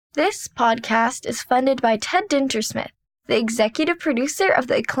This podcast is funded by Ted Dintersmith, the executive producer of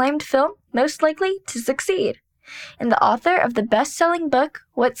the acclaimed film Most Likely to Succeed, and the author of the best-selling book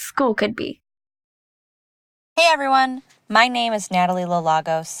What School Could Be. Hey everyone, my name is Natalie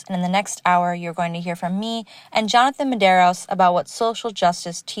Lalagos, and in the next hour you're going to hear from me and Jonathon Medeiros about what social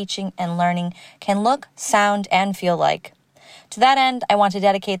justice teaching and learning can look, sound, and feel like. To that end, I want to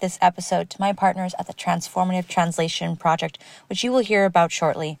dedicate this episode to my partners at the Transformative Translation Project, which you will hear about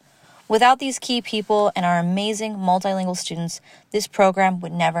shortly. Without these key people and our amazing multilingual students, this program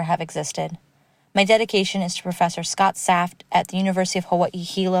would never have existed. My dedication is to Professor Scott Saft at the University of Hawai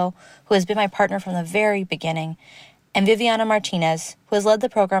Hilo, who has been my partner from the very beginning, and Viviana Martinez, who has led the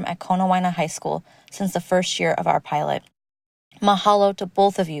program at Kauai High School since the first year of our pilot. Mahalo to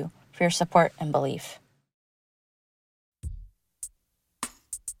both of you for your support and belief.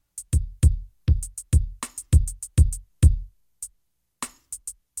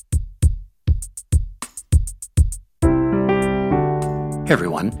 Hey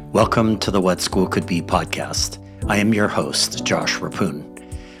everyone, welcome to the What School Could Be podcast. I am your host, Josh Rapoon.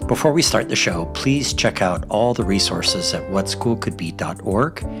 Before we start the show, please check out all the resources at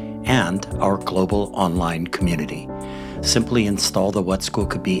whatschoolcouldbe.org and our global online community. Simply install the What School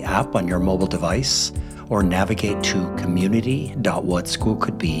Could Be app on your mobile device or navigate to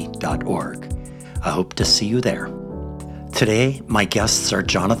community.whatschoolcouldbe.org. I hope to see you there. Today, my guests are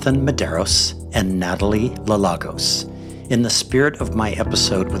Jonathon Medeiros and Natalie Lalagos. In the spirit of my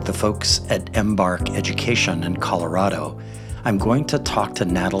episode with the folks at Embark Education in Colorado, I'm going to talk to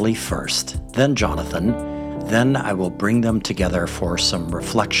Natalie first, then Jonathon, then I will bring them together for some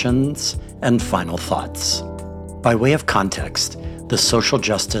reflections and final thoughts. By way of context, the Social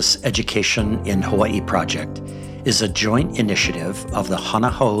Justice Education in Hawaii project is a joint initiative of the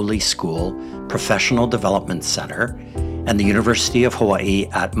Hanahauʻoli School Professional Development Center and the University of Hawaii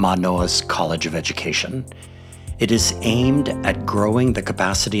at Mānoa's College of Education. It is aimed at growing the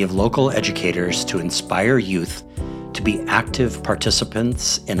capacity of local educators to inspire youth to be active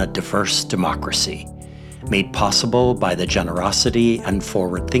participants in a diverse democracy, made possible by the generosity and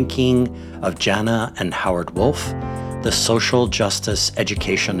forward thinking of Jana and Howard Wolff. The Social Justice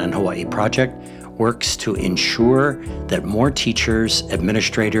Education in Hawaii project works to ensure that more teachers,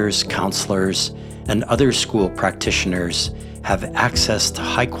 administrators, counselors, and other school practitioners have access to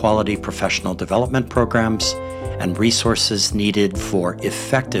high-quality professional development programs and resources needed for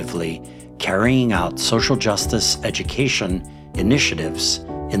effectively carrying out social justice education initiatives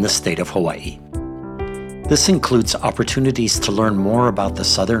in the state of Hawaii. This includes opportunities to learn more about the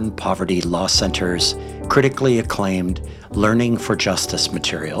Southern Poverty Law Center's critically acclaimed Learning for Justice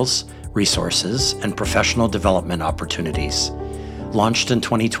materials, resources, and professional development opportunities. Launched in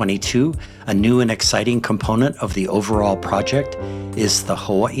 2022, a new and exciting component of the overall project is the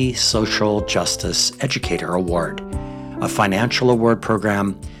Hawaii Social Justice Educator Award, a financial award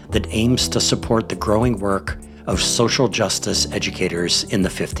program that aims to support the growing work of social justice educators in the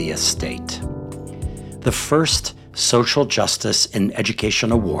 50th state. The first Social Justice in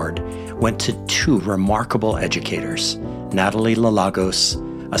Education Award went to two remarkable educators, Natalie Lalagos,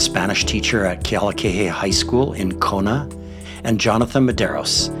 a Spanish teacher at Kealakehe High School in Kona, and Jonathon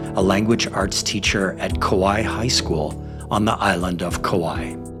Medeiros, a language arts teacher at Kauai High School on the island of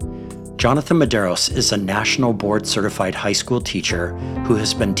Kauai. Jonathon Medeiros is a national board-certified high school teacher who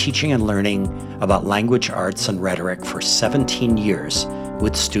has been teaching and learning about language arts and rhetoric for 17 years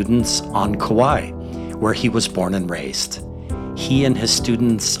with students on Kauai, where he was born and raised. He and his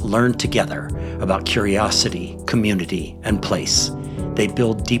students learn together about curiosity, community, and place. They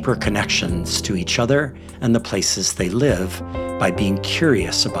build deeper connections to each other and the places they live by being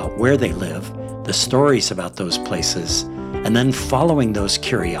curious about where they live, the stories about those places, and then following those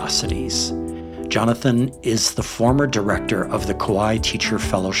curiosities. Jonathon is the former director of the Kauai Teacher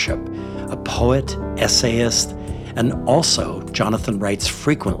Fellowship, a poet, essayist, and also Jonathon writes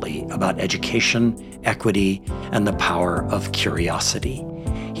frequently about education, equity, and the power of curiosity.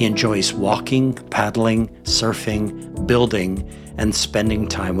 He enjoys walking, paddling, surfing, building, and spending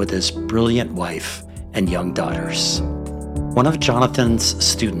time with his brilliant wife and young daughters. One of Jonathon's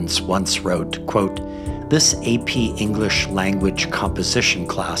students once wrote, quote, "This AP English language composition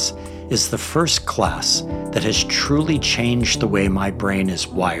class is the first class that has truly changed the way my brain is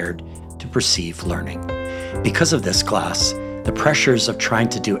wired to perceive learning. Because of this class, the pressures of trying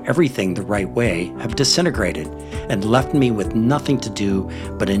to do everything the right way have disintegrated and left me with nothing to do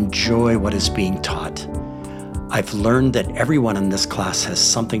but enjoy what is being taught. I've learned that everyone in this class has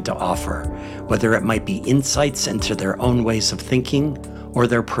something to offer, whether it might be insights into their own ways of thinking or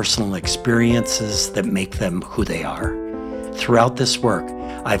their personal experiences that make them who they are. Throughout this work,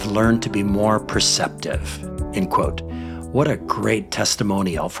 I've learned to be more perceptive, end quote. What a great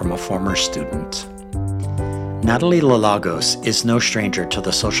testimonial from a former student. Natalie Lalagos is no stranger to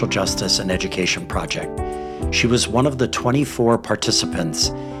the Social Justice and Education Project. She was one of the 24 participants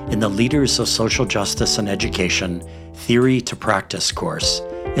in the Leaders of Social Justice and Education Theory to Practice course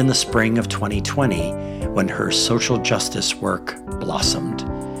in the spring of 2020 when her social justice work blossomed.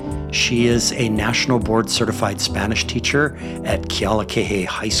 She is a national board certified Spanish teacher at Kealakehe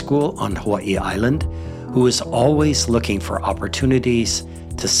High School on Hawaii Island who is always looking for opportunities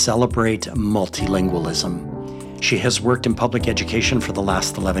to celebrate multilingualism. She has worked in public education for the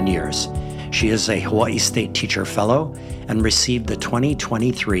last 11 years. She is a Hawaii State Teacher Fellow and received the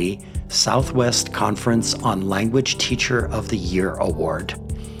 2023 Southwest Conference on Language Teacher of the Year Award.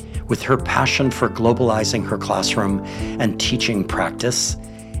 With her passion for globalizing her classroom and teaching practice,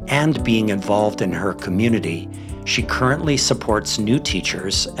 and being involved in her community, she currently supports new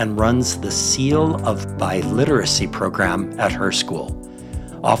teachers and runs the Seal of Biliteracy program at her school.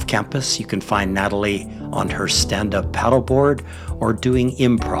 Off campus, you can find Natalie on her stand-up paddleboard or doing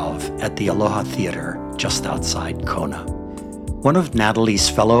improv at the Aloha Theater just outside Kona. One of Natalie's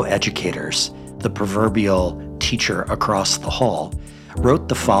fellow educators, the proverbial teacher across the hall, wrote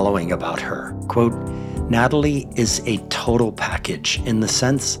the following about her, quote, Natalie is a total package in the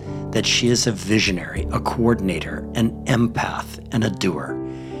sense that she is a visionary, a coordinator, an empath, and a doer.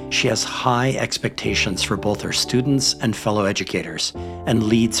 She has high expectations for both her students and fellow educators and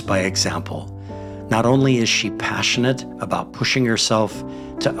leads by example. Not only is she passionate about pushing herself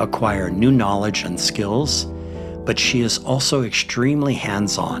to acquire new knowledge and skills, but she is also extremely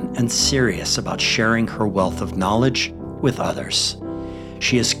hands-on and serious about sharing her wealth of knowledge with others.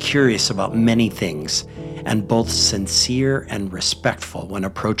 She is curious about many things and both sincere and respectful when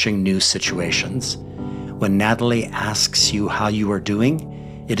approaching new situations. When Natalie asks you how you are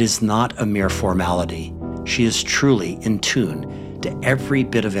doing, it is not a mere formality. She is truly in tune to every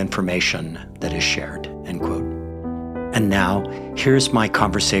bit of information that is shared, end quote. And now, here's my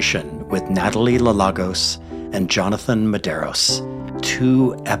conversation with Natalie Lalagos and Jonathon Medeiros,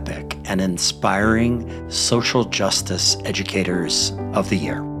 two epic and inspiring social justice educators of the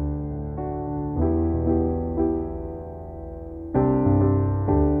year.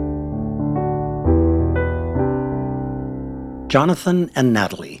 Jonathon and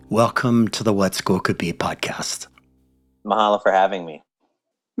Natalie, welcome to the What School Could Be podcast. Mahalo for having me.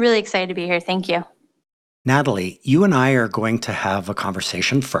 Really excited to be here. Thank you. Natalie, you and I are going to have a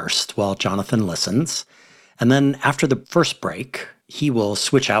conversation first while Jonathon listens. And then after the first break, he will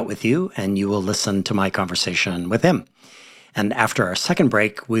switch out with you and you will listen to my conversation with him. And after our second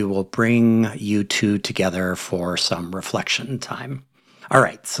break, we will bring you two together for some reflection time. All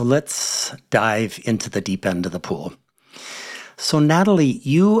right, so let's dive into the deep end of the pool. So Natalie,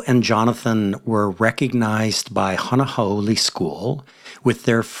 you and Jonathon were recognized by Hanahauʻoli School with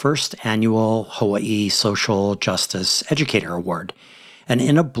their first annual Hawaii Social Justice Educator Award. And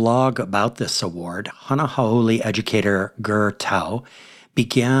in a blog about this award, Hanahauʻoli educator Ger Tao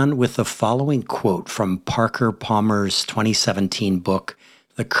began with the following quote from Parker Palmer's 2017 book,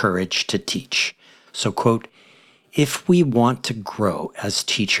 The Courage to Teach. So, quote, if we want to grow as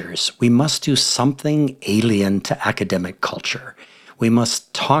teachers, we must do something alien to academic culture. We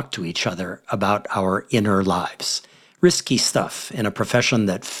must talk to each other about our inner lives. Risky stuff in a profession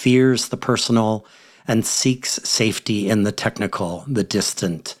that fears the personal and seeks safety in the technical, the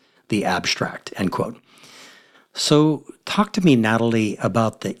distant, the abstract, end quote. So talk to me, Natalie,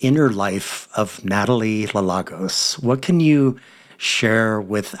 about the inner life of Natalie Lalagos. What can you share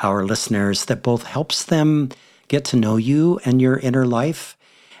with our listeners that both helps them get to know you and your inner life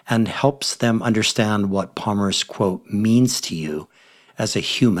and helps them understand what Palmer's quote means to you as a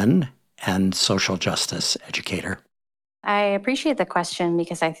human and social justice educator? I appreciate the question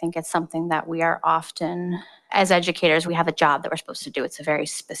because I think it's something that we are often, as educators, we have a job that we're supposed to do. It's a very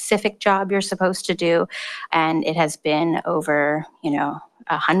specific job you're supposed to do. And it has been over,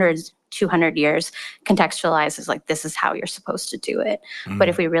 100, 200 years contextualized as like, this is how you're supposed to do it. Mm. But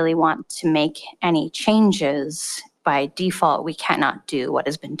if we really want to make any changes, by default, we cannot do what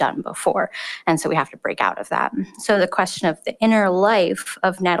has been done before. And so we have to break out of that. So the question of the inner life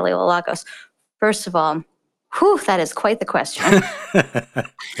of Natalie Lalagos, first of all, that is quite the question.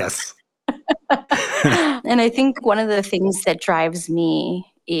 Yes. And I think one of the things that drives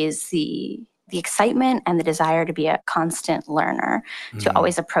me is the excitement and the desire to be a constant learner, to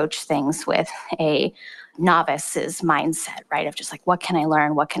always approach things with a novice's mindset, right? Of just like, what can I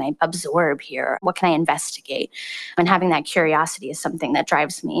learn? What can I absorb here? What can I investigate? And having that curiosity is something that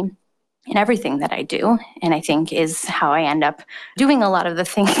drives me. in everything that I do. And I think is how I end up doing a lot of the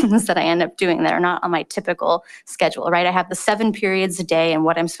things that I end up doing that are not on my typical schedule, right? I have the 7 periods a day and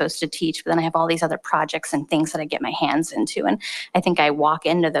what I'm supposed to teach, but then I have all these other projects and things that I get my hands into. And I think I walk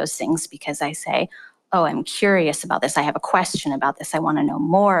into those things because I say, oh, I'm curious about this. I have a question about this. I want to know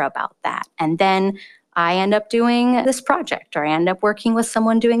more about that. And then I end up doing this project, or I end up working with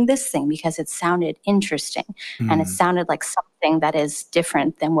someone doing this thing because it sounded interesting and it sounded like something that is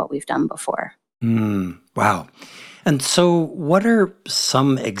different than what we've done before. Wow. And so what are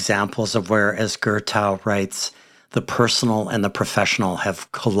some examples of where, as Goethe writes, the personal and the professional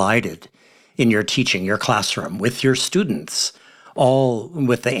have collided in your teaching, your classroom, with your students, all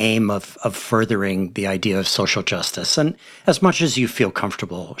with the aim of furthering the idea of social justice? And as much as you feel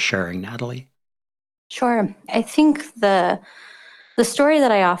comfortable sharing, Natalie. Sure. I think the story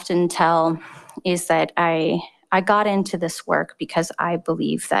that I often tell is that I got into this work because I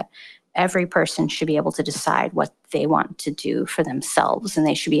believe that every person should be able to decide what they want to do for themselves, and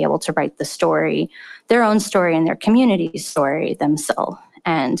they should be able to write the story, their own story and their community's story themselves.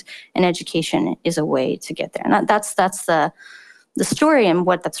 And an education is a way to get there. And that's the story, and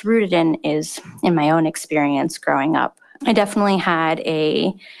what that's rooted in is in my own experience growing up. I definitely had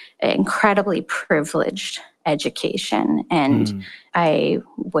an incredibly privileged education, and I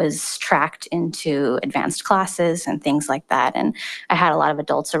was tracked into advanced classes and things like that. And I had a lot of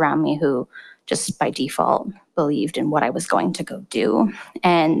adults around me who just by default believed in what I was going to go do.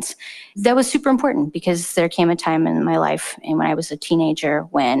 And that was super important because there came a time in my life, and when I was a teenager,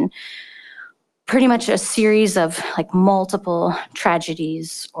 when pretty much a series of like multiple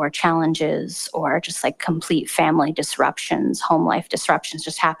tragedies or challenges or just like complete family disruptions, home life disruptions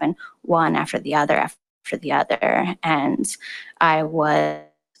just happened one after the other after the other. And I was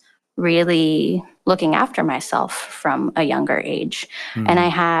really looking after myself from a younger age. And I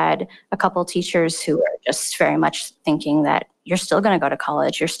had a couple teachers who were just very much thinking that you're still going to go to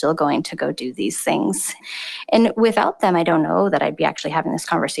college, you're still going to go do these things. And without them, I don't know that I'd be actually having this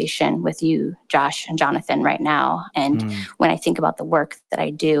conversation with you, Josh and Jonathon, right now. And when I think about the work that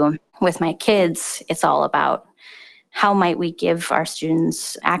I do with my kids, it's all about how might we give our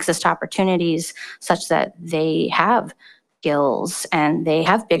students access to opportunities such that they have skills and they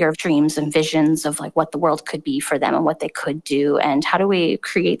have bigger dreams and visions of like what the world could be for them and what they could do, and how do we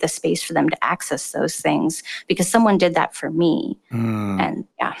create the space for them to access those things, because someone did that for me. And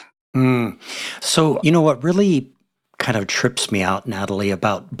So, what really kind of trips me out, Natalie,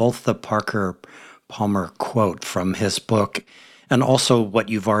 about both the Parker Palmer quote from his book and also what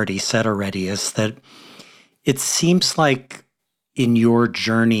you've already said already is that it seems like in your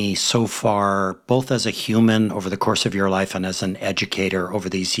journey so far, both as a human over the course of your life and as an educator over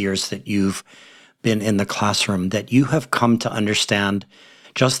these years that you've been in the classroom, that you have come to understand,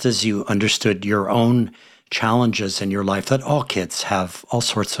 just as you understood your own challenges in your life, that all kids have all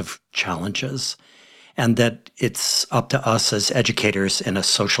sorts of challenges, and that it's up to us as educators in a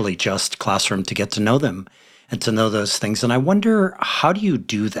socially just classroom to get to know them and to know those things. And I wonder, how do you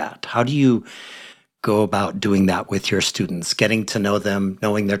do that? How do you go about doing that with your students, getting to know them,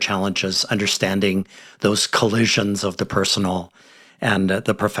 knowing their challenges, understanding those collisions of the personal and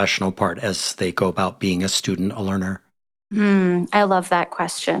the professional part as they go about being a student, a learner? I love that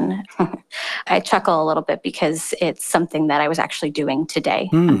question. I chuckle a little bit because it's something that I was actually doing today.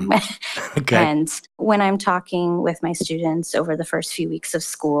 Okay. And when I'm talking with my students over the first few weeks of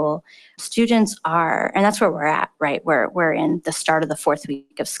school, students are, and that's where we're at, right? We're in the start of the 4th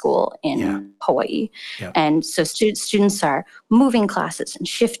week of school in Hawaii. Yeah. And so students are moving classes and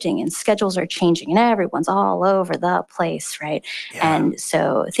shifting, and schedules are changing, and everyone's all over the place, right? Yeah. And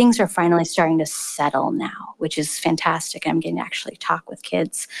so things are finally starting to settle now, which is fantastic. I'm getting to actually talk with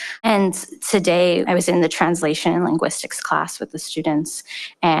kids. And today I was in the translation and linguistics class with the students,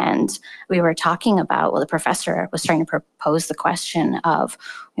 and we were talking about, the professor was trying to propose the question of,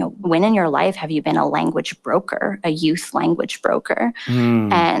 when in your life have you been a language broker, a youth language broker?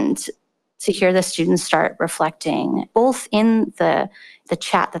 And to hear the students start reflecting, both in the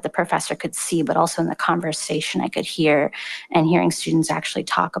chat that the professor could see, but also in the conversation I could hear, and hearing students actually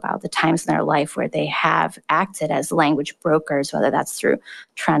talk about the times in their life where they have acted as language brokers, whether that's through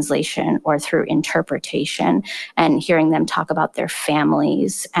translation or through interpretation, and hearing them talk about their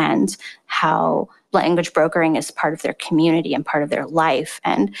families and how language brokering is part of their community and part of their life.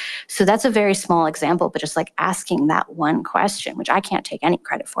 And so that's a very small example, but just like asking that one question, which I can't take any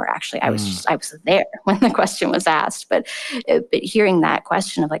credit for, actually. I was there when the question was asked, but hearing that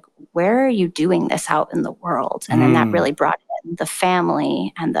question of like, where are you doing this out in the world? And then that really brought in the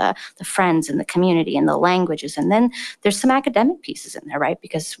family and the friends and the community and the languages. And then there's some academic pieces in there, right?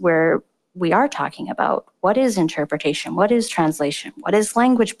 Because we're we are talking about what is interpretation, what is translation, what is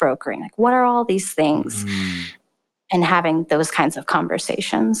language brokering, like what are all these things, and having those kinds of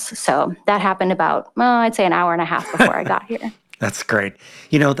conversations. So that happened about, I'd say an hour and a half before I got here. That's great.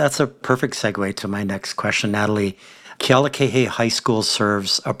 You know, that's a perfect segue to my next question, Natalie. Kealakehe High School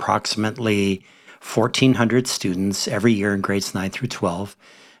serves approximately 1,400 students every year in grades 9 through 12,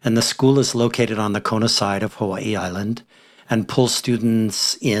 and the school is located on the Kona side of Hawaii Island and pulls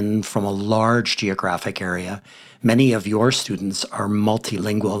students in from a large geographic area. Many of your students are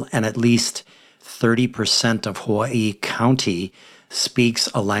multilingual, and at least 30% of Hawaii County speaks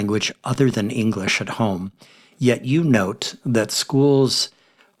a language other than English at home. Yet you note that schools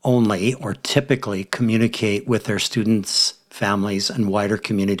only or typically communicate with their students, families, and wider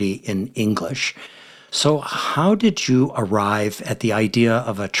community in English. So how did you arrive at the idea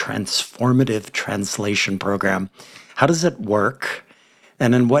of a transformative translation program? How does it work?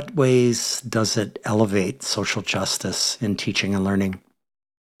 And in what ways does it elevate social justice in teaching and learning?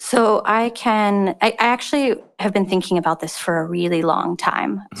 So I actually have been thinking about this for a really long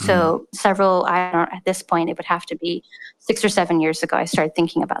time. So at this point, it would have to be 6 or 7 years ago, I started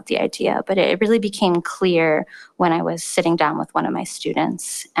thinking about the idea, but it really became clear when I was sitting down with one of my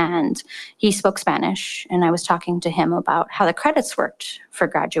students, and he spoke Spanish, and I was talking to him about how the credits worked for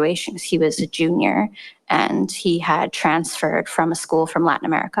graduation, because he was a junior and he had transferred from a school from Latin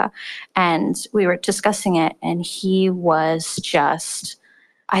America. And we were discussing it, and he was just,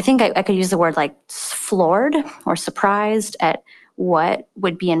 I think I could use the word like floored or surprised at what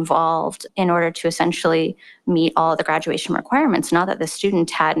would be involved in order to essentially meet all of the graduation requirements. Not that the student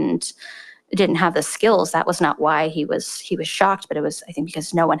didn't have the skills. That was not why he was shocked, but it was, I think,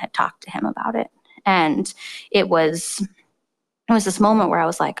 because no one had talked to him about it. And it was this moment where I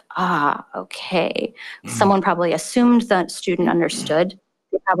was like, okay. Someone probably assumed the student understood.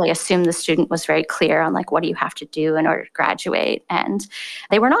 They probably assumed the student was very clear on like, what do you have to do in order to graduate? And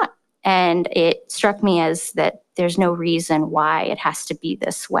they were not. And it struck me as that there's no reason why it has to be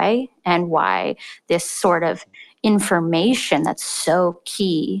this way, and why this sort of information that's so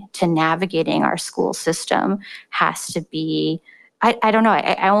key to navigating our school system has to be, I don't know,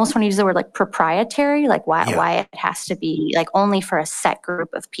 I almost want to use the word like proprietary, like why it has to be like only for a set group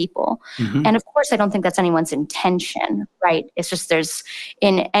of people. And of course, I don't think that's anyone's intention, right? It's just there's,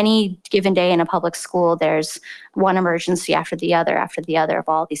 in any given day in a public school, there's one emergency after the other of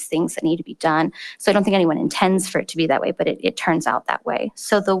all these things that need to be done. So I don't think anyone intends for it to be that way, but it turns out that way.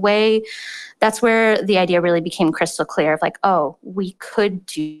 So that's where the idea really became crystal clear of like, oh, we could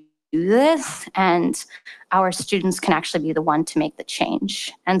do this, and our students can actually be the one to make the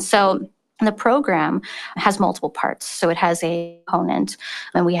change. And so the program has multiple parts. So it has a component,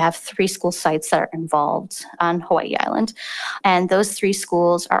 and we have 3 school sites that are involved on Hawaii Island. And those 3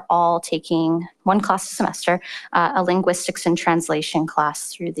 schools are all taking one class a semester, a linguistics and translation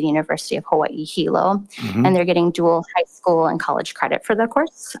class through the University of Hawaii, Hilo. And they're getting dual high school and college credit for the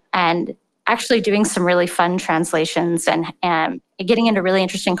course. And actually doing some really fun translations and getting into really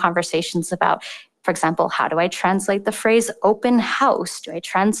interesting conversations about, for example, how do I translate the phrase open house? Do I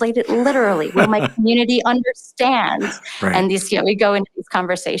translate it literally? Will my community understand? Right. And we go into these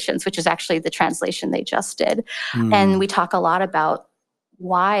conversations, which is actually the translation they just did. And we talk a lot about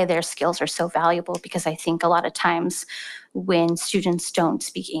why their skills are so valuable, because I think a lot of times when students don't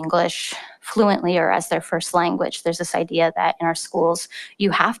speak English fluently or as their first language, there's this idea that in our schools,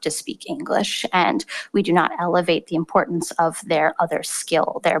 you have to speak English, and we do not elevate the importance of their other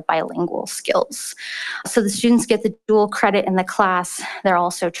skill, their bilingual skills. So the students get the dual credit in the class. They're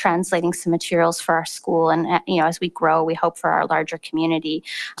also translating some materials for our school. And as we grow, we hope for our larger community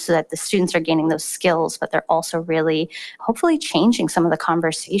so that the students are gaining those skills, but they're also really hopefully changing some of the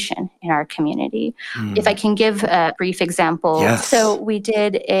conversation in our community. If I can give a brief example. Yes. So we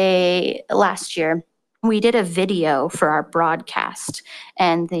did last year, we did a video for our broadcast,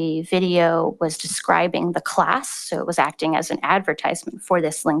 and the video was describing the class. So it was acting as an advertisement for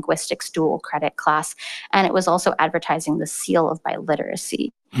this linguistics dual credit class. And it was also advertising the Seal of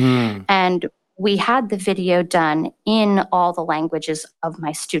Biliteracy. And we had the video done in all the languages of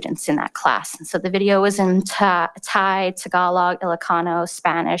my students in that class. And so the video was in Thai, Tagalog, Ilocano,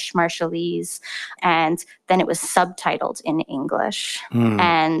 Spanish, Marshallese, and then it was subtitled in English.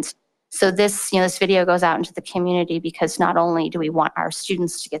 And so this video goes out into the community because not only do we want our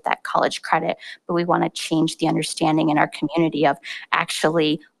students to get that college credit, but we want to change the understanding in our community of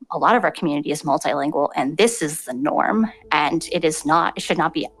actually a lot of our community is multilingual, and this is the norm. And it should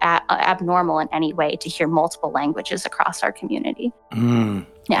not be abnormal in any way to hear multiple languages across our community.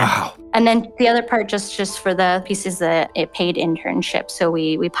 Yeah. Wow. And then the other part, just for the piece, is the paid internship. So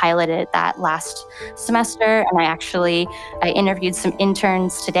we piloted that last semester, and I interviewed some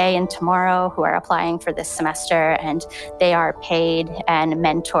interns today and tomorrow who are applying for this semester, and they are paid and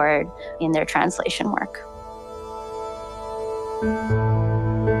mentored in their translation work.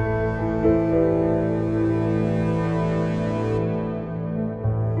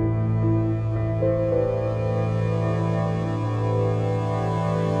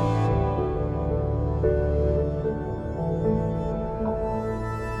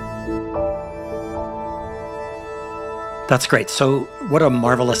 That's great. So what a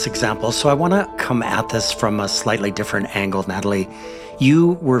marvelous example. So I want to come at this from a slightly different angle, Natalie.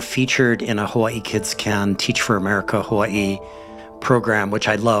 You were featured in a Hawaii Kids Can Teach for America Hawaii program, which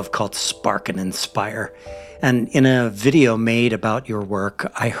I love, called Spark and Inspire. And in a video made about your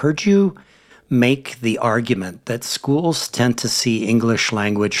work, I heard you make the argument that schools tend to see English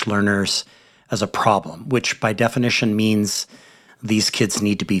language learners as a problem, which by definition means these kids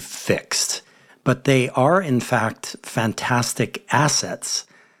need to be fixed. But they are, in fact, fantastic assets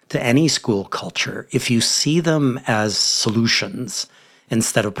to any school culture if you see them as solutions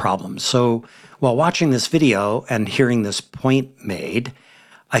instead of problems. So while watching this video and hearing this point made,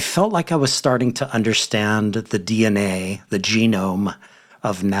 I felt like I was starting to understand the DNA, the genome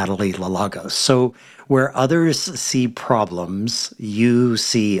of Natalie Lalagos. So where others see problems, you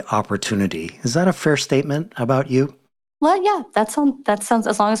see opportunity. Is that a fair statement about you? Well, yeah, that sounds,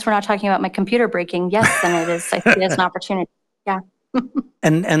 as long as we're not talking about my computer breaking, yes, then it is. I see it as an opportunity. Yeah.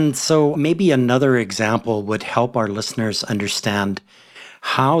 And so maybe another example would help our listeners understand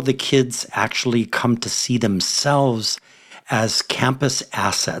how the kids actually come to see themselves as campus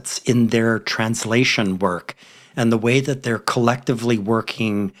assets in their translation work and the way that they're collectively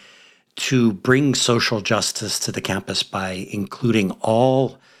working to bring social justice to the campus by including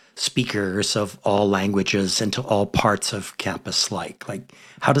all speakers of all languages into all parts of campus life. Like,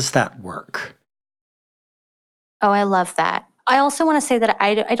 how does that work? Oh, I love that. I also want to say that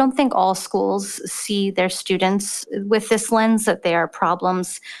I don't think all schools see their students with this lens, that they are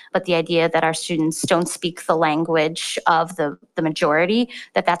problems, but the idea that our students don't speak the language of the majority,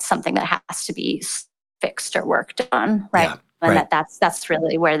 that's something that has to be fixed or worked on, right? Yeah, and right. that's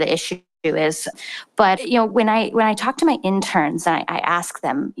really where the issue is. But when I talk to my interns and I ask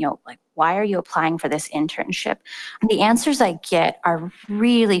them, like, why are you applying for this internship? And the answers I get are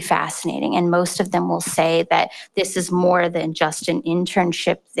really fascinating. And most of them will say that this is more than just an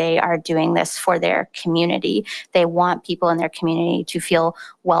internship. They are doing this for their community. They want people in their community to feel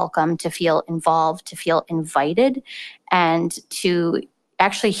welcome, to feel involved, to feel invited, and to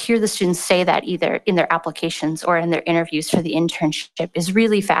actually hear the students say that either in their applications or in their interviews for the internship is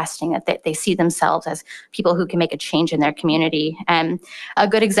really fascinating, that they see themselves as people who can make a change in their community. And a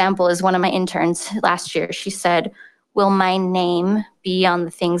good example is one of my interns last year. She said, "Will my name be on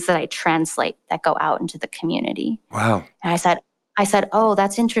the things that I translate that go out into the community?" Wow. And I said, "Oh,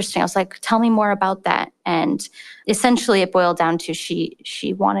 that's interesting." I was like, "Tell me more about that." And essentially it boiled down to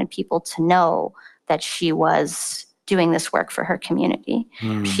she wanted people to know that she was doing this work for her community.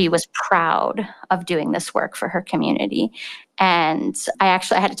 She was proud of doing this work for her community. And I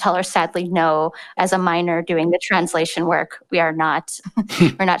had to tell her, sadly, no, as a minor doing the translation work, we're not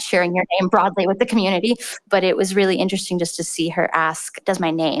sharing your name broadly with the community. But it was really interesting just to see her ask, does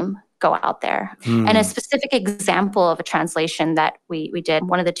my name go out there? And a specific example of a translation that we did,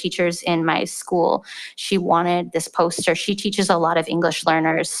 one of the teachers in my school, she wanted this poster. She teaches a lot of English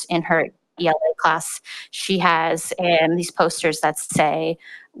learners in her ELA class. She has these posters that say,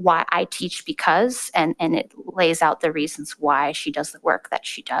 "Why I teach because," and it lays out the reasons why she does the work that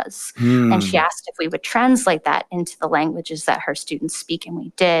she does. And she asked if we would translate that into the languages that her students speak, and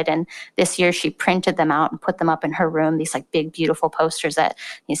we did. And this year she printed them out and put them up in her room, these like big, beautiful posters that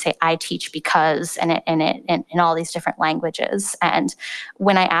you say, "I teach because," and in all these different languages. And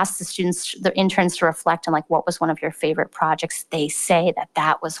when I asked the interns to reflect on like, what was one of your favorite projects, they say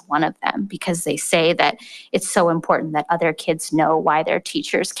that was one of them, because they say that it's so important that other kids know why their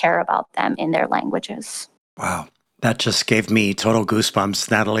teachers care about them in their languages. Wow. That just gave me total goosebumps,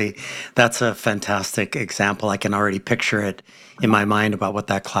 Natalie. That's a fantastic example. I can already picture it in my mind about what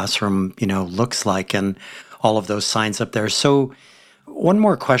that classroom, looks like, and all of those signs up there. So one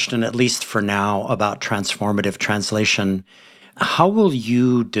more question, at least for now, about transformative translation. How will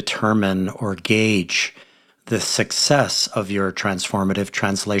you determine or gauge the success of your transformative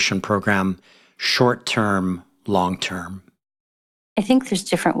translation program, short-term, long-term? I think there's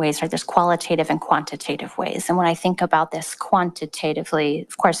different ways, right? There's qualitative and quantitative ways. And when I think about this quantitatively,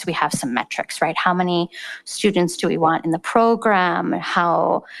 of course, we have some metrics, right? How many students do we want in the program?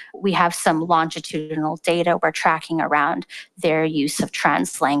 How we have some longitudinal data we're tracking around their use of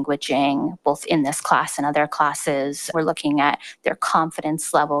translanguaging, both in this class and other classes. We're looking at their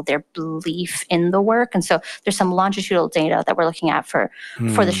confidence level, their belief in the work. And so there's some longitudinal data that we're looking at for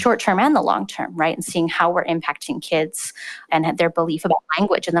the short term and the long term, right? And seeing how we're impacting kids and their belief about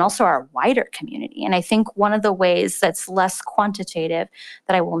language, and then also our wider community. And I think one of the ways that's less quantitative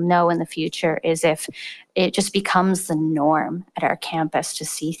that I will know in the future is if it just becomes the norm at our campus to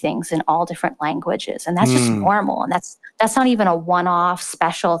see things in all different languages. And that's just normal. And that's not even a one-off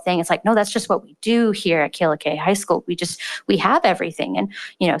special thing. It's like, no, that's just what we do here at Kealakehe High School. We have everything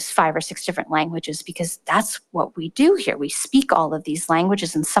in, 5 or 6 different languages because that's what we do here. We speak all of these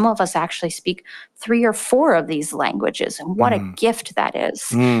languages, and some of us actually speak 3 or 4 of these languages. And what a gift that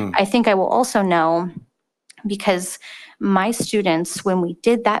is. I think I will also know because my students, when we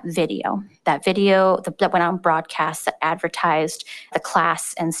did that video that went on broadcast that advertised the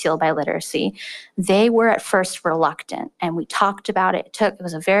class and Seal of Biliteracy, they were at first reluctant, and we talked about it. It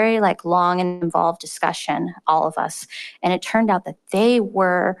was a very long and involved discussion, all of us, and it turned out that they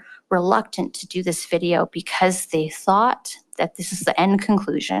were reluctant to do this video because they thought that this is the end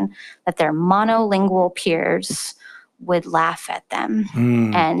conclusion, that their monolingual peers would laugh at them.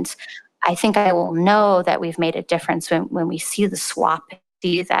 And I think I will know that we've made a difference when we see the swap,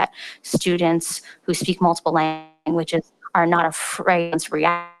 see that students who speak multiple languages are not afraid of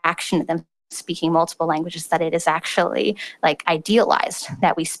reaction to them speaking multiple languages, that it is actually idealized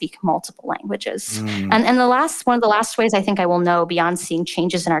that we speak multiple languages. And one of the last ways I think I will know beyond seeing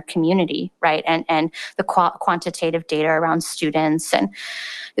changes in our community, right, and the quantitative data around students and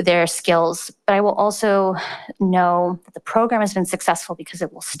their skills, but I will also know that the program has been successful because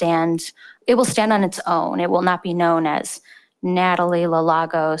it will stand on its own. It will not be known as Natalie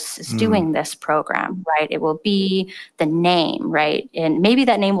Lalagos is doing this program, right? It will be the name, right? And maybe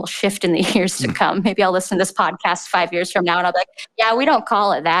that name will shift in the years to come. Maybe I'll listen to this podcast 5 years from now and I'll be like, yeah, we don't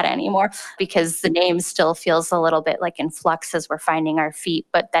call it that anymore, because the name still feels a little bit in flux as we're finding our feet.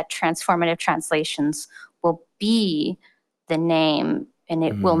 But that transformative translations will be the name, and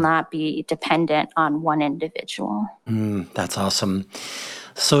it will not be dependent on one individual. That's awesome.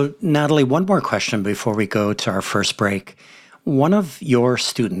 So, Natalie, one more question before we go to our first break. One of your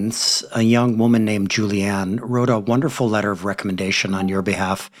students, a young woman named Julianne, wrote a wonderful letter of recommendation on your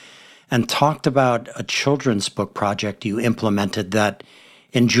behalf and talked about a children's book project you implemented that,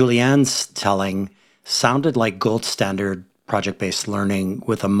 in Julianne's telling, sounded like gold standard project-based learning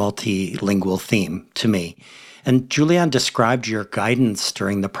with a multilingual theme to me. And Julianne described your guidance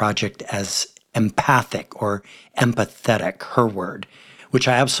during the project as empathic or empathetic, her word, which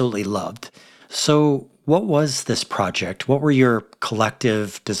I absolutely loved. So what was this project? What were your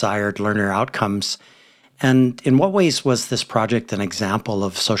collective desired learner outcomes? And in what ways was this project an example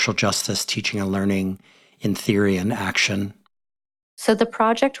of social justice teaching and learning in theory and action? So the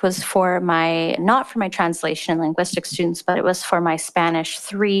project was not for my translation and linguistics students, but it was for my Spanish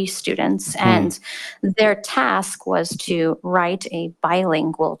 3 students. And their task was to write a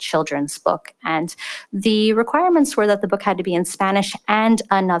bilingual children's book. And the requirements were that the book had to be in Spanish and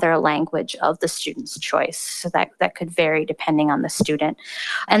another language of the student's choice. So that could vary depending on the student.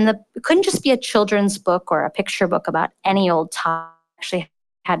 And it couldn't just be a children's book or a picture book about any old topic. Actually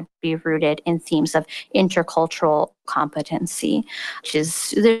had to be rooted in themes of intercultural competency,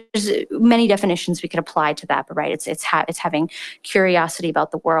 there's many definitions we could apply to that, but right, it's having curiosity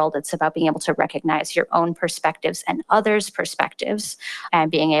about the world. It's about being able to recognize your own perspectives and others' perspectives, and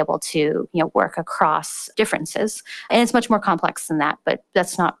being able to work across differences. And it's much more complex than that, but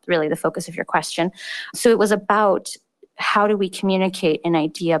that's not really the focus of your question. So it was about how do we communicate an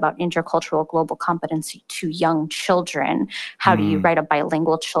idea about intercultural global competency to young children? How do you write a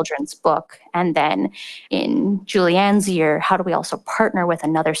bilingual children's book? And then in Julianne's year, how do we also partner with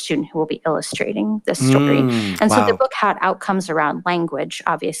another student who will be illustrating this story? And so the book had outcomes around language,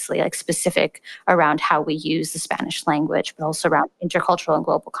 obviously, specific around how we use the Spanish language, but also around intercultural and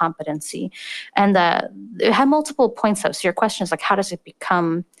global competency. And it had multiple points though. So your question is how does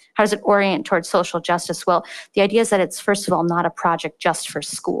it orient towards social justice? Well, the idea is that it's, first of all, not a project just for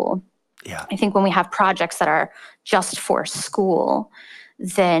school. Yeah. I think when we have projects that are just for school,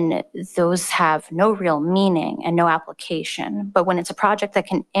 then those have no real meaning and no application. But when it's a project that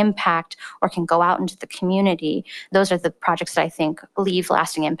can impact or can go out into the community, those are the projects that I think leave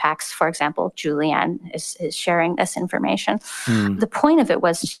lasting impacts. For example, Julianne is sharing this information. The point of it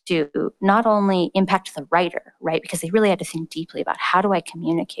was to not only impact the writer, right? Because they really had to think deeply about how do I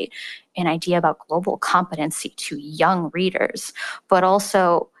communicate an idea about global competency to young readers, but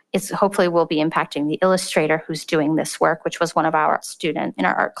also it's hopefully will be impacting the illustrator who's doing this work, which was one of our students in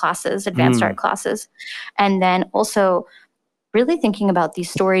our art classes, advanced art classes. And then also really thinking about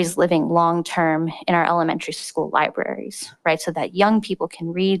these stories living long-term in our elementary school libraries, right? So that young people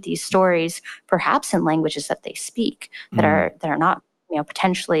can read these stories, perhaps in languages that they speak, that are not,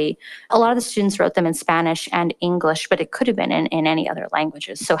 potentially, a lot of the students wrote them in Spanish and English, but it could have been in any other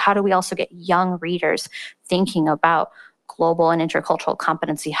languages. So how do we also get young readers thinking about global and intercultural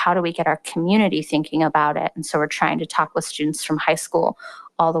competency? How do we get our community thinking about it? And so we're trying to talk with students from high school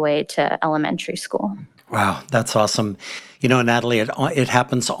all the way to elementary school. Wow, that's awesome. Natalie, it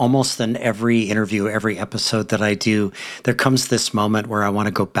happens almost in every interview, every episode that I do. There comes this moment where I want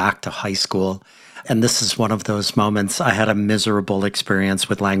to go back to high school. And this is one of those moments. I had a miserable experience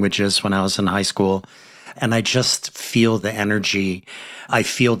with languages when I was in high school. And I just feel the energy. I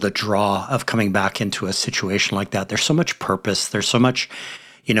feel the draw of coming back into a situation like that. There's so much purpose. There's so much,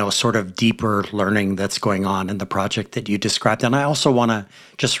 sort of deeper learning that's going on in the project that you described. And I also want to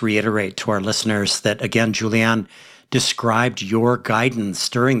just reiterate to our listeners that, again, Julianne described your guidance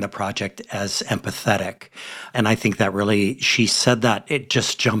during the project as empathetic. And I think that really, she said that, it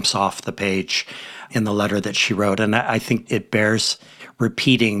just jumps off the page in the letter that she wrote. And I think it bears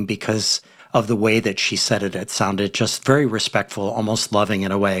repeating because of the way that she said it. It sounded just very respectful, almost loving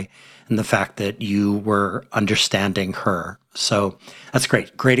in a way, and the fact that you were understanding her. So that's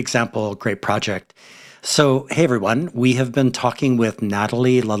great. Great example, great project. So, hey everyone, we have been talking with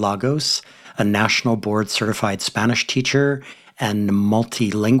Natalie Lalagos, a national board certified Spanish teacher and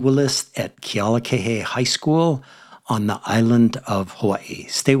multilingualist at Kealakehe High School on the island of Hawaii.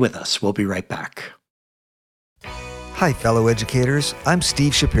 Stay with us. We'll be right back. Hi, fellow educators. I'm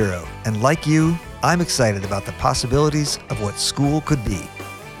Steve Shapiro, and like you, I'm excited about the possibilities of what school could be.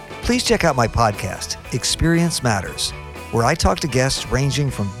 Please check out my podcast, Experience Matters, where I talk to guests ranging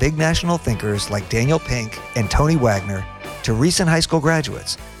from big national thinkers like Daniel Pink and Tony Wagner to recent high school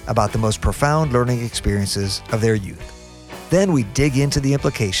graduates about the most profound learning experiences of their youth. Then we dig into the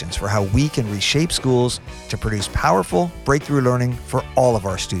implications for how we can reshape schools to produce powerful breakthrough learning for all of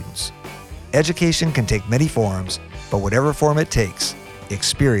our students. Education can take many forms, but whatever form it takes,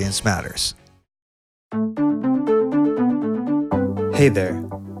 experience matters. Hey there.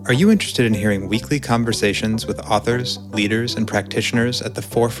 Are you interested in hearing weekly conversations with authors, leaders, and practitioners at the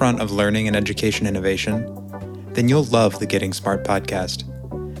forefront of learning and education innovation? Then you'll love the Getting Smart podcast.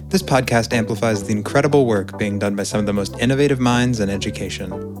 This podcast amplifies the incredible work being done by some of the most innovative minds in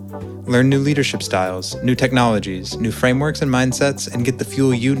education. Learn new leadership styles, new technologies, new frameworks and mindsets, and get the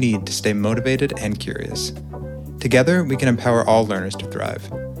fuel you need to stay motivated and curious. Together, we can empower all learners to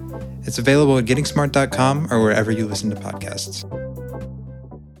thrive. It's available at gettingsmart.com or wherever you listen to podcasts.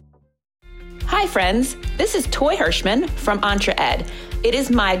 Hi, friends. This is Toy Hirschman from EntreEd. It is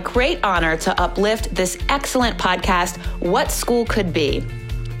my great honor to uplift this excellent podcast, What School Could Be.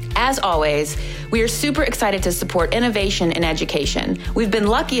 As always, we are super excited to support innovation in education. We've been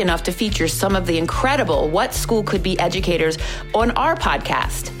lucky enough to feature some of the incredible What School Could Be educators on our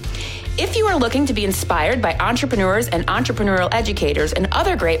podcast. If you are looking to be inspired by entrepreneurs and entrepreneurial educators and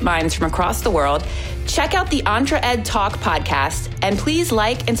other great minds from across the world, check out the EntreEd Talk podcast, and please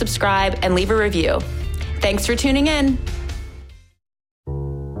like and subscribe and leave a review. Thanks for tuning in.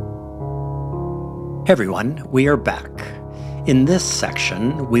 Hey everyone, we are back. In this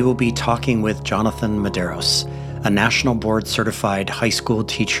section, we will be talking with Jonathon Medeiros, a national board certified high school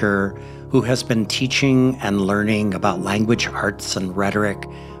teacher who has been teaching and learning about language arts and rhetoric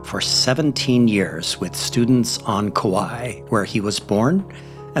for 17 years with students on Kauai, where he was born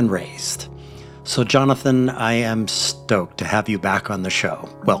and raised. So Jonathon, I am stoked to have you back on the show.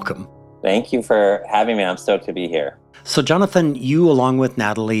 Welcome. Thank you for having me. I'm stoked to be here. So Jonathon, you along with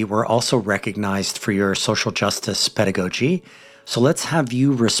Natalie were also recognized for your social justice pedagogy. So let's have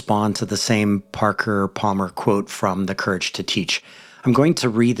you respond to the same Parker Palmer quote from The Courage to Teach. I'm going to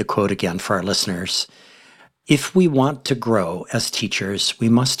read the quote again for our listeners. If we want to grow as teachers, we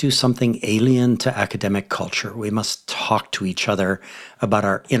must do something alien to academic culture. We must talk to each other about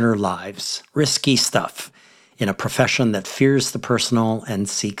our inner lives, risky stuff, in a profession that fears the personal and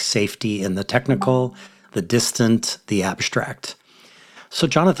seeks safety in the technical, the distant, the abstract. So,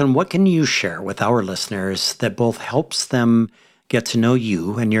 Jonathon, what can you share with our listeners that both helps them get to know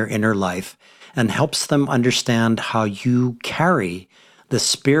you and your inner life and helps them understand how you carry the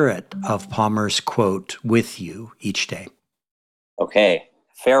spirit of Palmer's quote with you each day? Okay.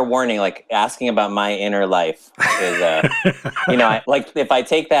 Fair warning, like asking about my inner life is, if I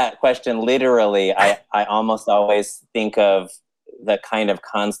take that question literally, I almost always think of the kind of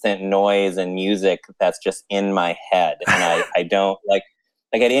constant noise and music that's just in my head. And I don't like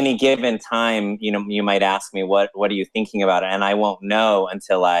at any given time, you might ask me, what are you thinking about? And I won't know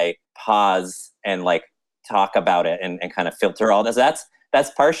until I pause and like talk about it and kind of filter all this. That's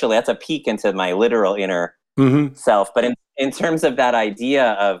a peek into my literal inner self. But in terms of that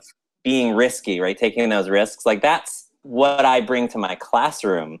idea of being risky, right? Taking those risks, like that's what I bring to my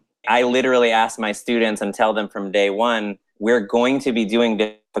classroom. I literally ask my students and tell them from day one, we're going to be doing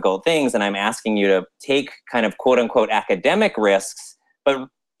difficult things. And I'm asking you to take kind of quote unquote academic risks, but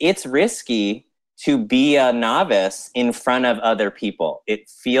it's risky to be a novice in front of other people. It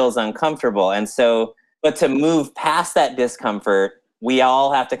feels uncomfortable. And so, but to move past that discomfort, we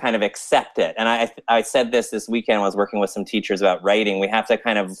all have to kind of accept it. And I said this weekend when I was working with some teachers about writing. We have to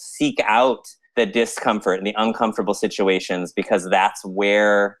kind of seek out the discomfort and the uncomfortable situations because that's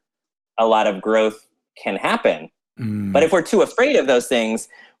where a lot of growth can happen. But if we're too afraid of those things,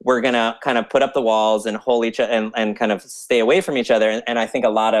 we're going to kind of put up the walls and hold each other and kind of stay away from each other. And I think a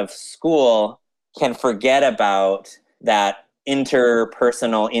lot of school can forget about that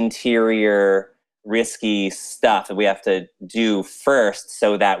interpersonal, interior, risky stuff that we have to do first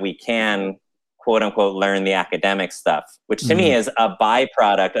so that we can, quote unquote, learn the academic stuff, which to me is a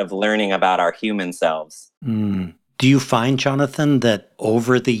byproduct of learning about our human selves. Do you find, Jonathon, that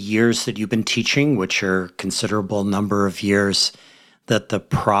over the years that you've been teaching, which are a considerable number of years, that the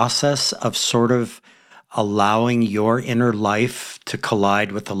process of sort of allowing your inner life to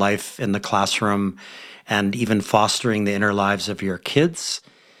collide with the life in the classroom and even fostering the inner lives of your kids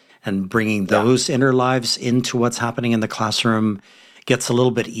and bringing those inner lives into what's happening in the classroom gets a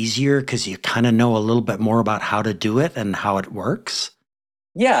little bit easier because you kind of know a little bit more about how to do it and how it works?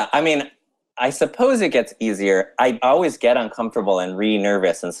 Yeah, I mean, I suppose it gets easier. I always get uncomfortable and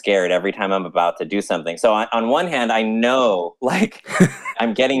nervous and scared every time I'm about to do something. So on one hand, I know like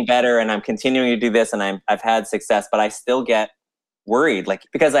I'm getting better and I'm continuing to do this and I've had success, but I still get worried, like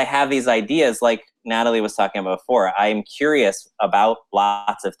because I have these ideas like Natalie was talking about before. I'm curious about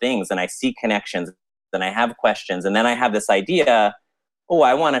lots of things and I see connections and I have questions. And then I have this idea, oh,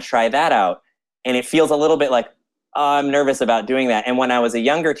 I want to try that out. And it feels a little bit like, oh, I'm nervous about doing that. And when I was a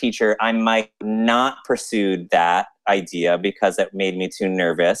younger teacher, I might not pursued that idea because it made me too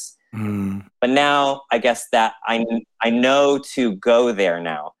nervous. But now I guess that I know to go there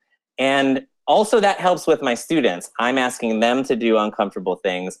now. And also that helps with my students. I'm asking them to do uncomfortable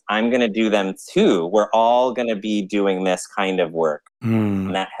things. I'm going to do them too. We're all going to be doing this kind of work.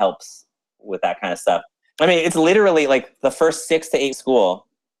 And that helps with that kind of stuff. I mean, it's literally like the first 6 to 8 school,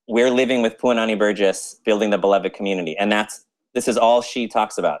 we're living with Puanani Burgess, building the beloved community. And this is all she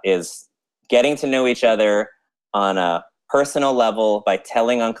talks about, is getting to know each other on a personal level by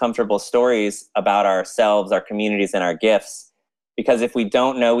telling uncomfortable stories about ourselves, our communities, and our gifts. Because if we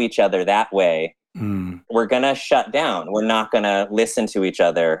don't know each other that way, we're going to shut down. We're not going to listen to each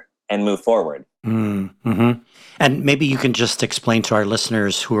other and move forward. And maybe you can just explain to our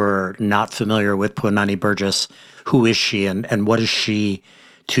listeners who are not familiar with Puanani Burgess, who is she and what is she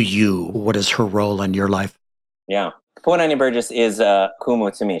to you? What is her role in your life? Yeah. Puanani Burgess is a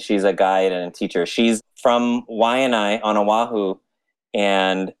kumu to me. She's a guide and a teacher. She's from Waianae on Oahu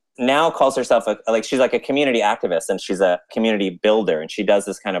and now calls herself she's like a community activist and she's a community builder and she does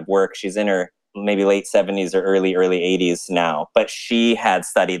this kind of work. She's in her maybe late 70s or early 80s now, but she had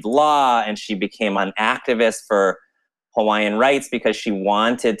studied law and she became an activist for Hawaiian rights because she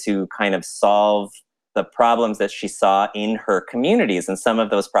wanted to kind of solve the problems that she saw in her communities. And some of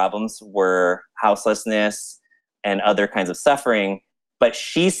those problems were houselessness and other kinds of suffering. But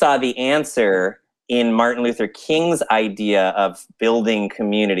she saw the answer in Martin Luther King's idea of building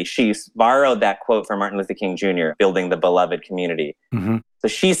community. She borrowed that quote from Martin Luther King Jr., building the beloved community. So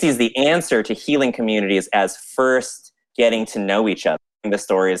she sees the answer to healing communities as first getting to know each other, the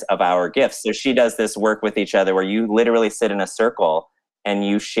stories of our gifts. So she does this work with each other where you literally sit in a circle and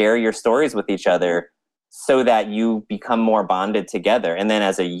you share your stories with each other so that you become more bonded together. And then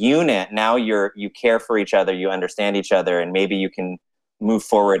as a unit, now you care for each other, you understand each other, and maybe you can move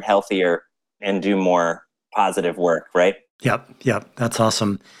forward healthier and do more positive work, right? Yep. That's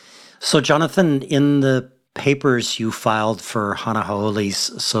awesome. So Jonathon, in the papers you filed for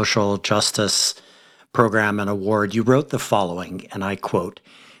Hanahauʻoli's Social Justice Program and Award, you wrote the following, and I quote,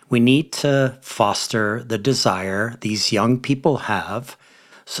 We need to foster the desire these young people have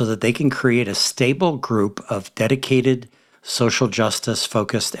so that they can create a stable group of dedicated, social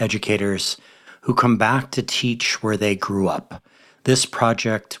justice-focused educators who come back to teach where they grew up. This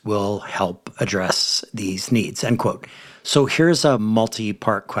project will help address these needs, end quote. So here's a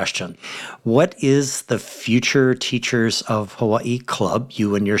multi-part question. What is the Future Teachers of Hawaii Club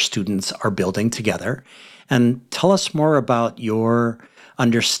you and your students are building together? And tell us more about your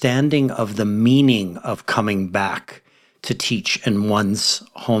understanding of the meaning of coming back to teach in one's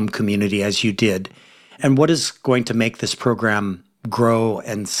home community as you did. And what is going to make this program grow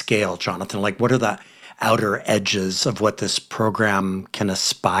and scale, Jonathon? Like, what are the outer edges of what this program can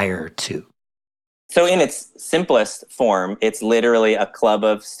aspire to? So in its simplest form, it's literally a club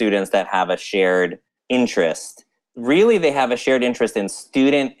of students that have a shared interest. Really, they have a shared interest in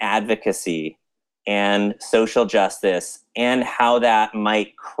student advocacy and social justice and how that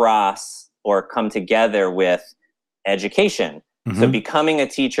might cross or come together with education. So becoming a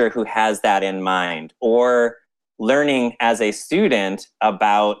teacher who has that in mind, or learning as a student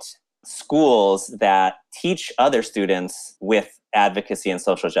about schools that teach other students with advocacy and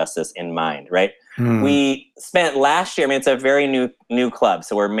social justice in mind, right? We spent last year, it's a very new club,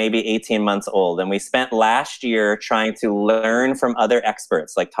 so we're maybe 18 months old, and we spent last year trying to learn from other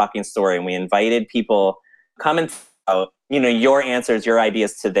experts, like Talking Story, and we invited people, come and out, your answers, your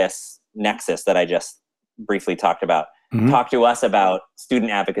ideas to this nexus that I just briefly talked about. Talk to us about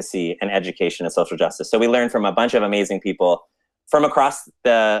student advocacy and education and social justice. So we learned from a bunch of amazing people from across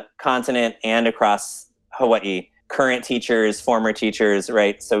the continent and across Hawaii, current teachers, former teachers,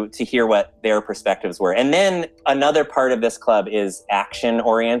 right? So to hear what their perspectives were. And then another part of this club is action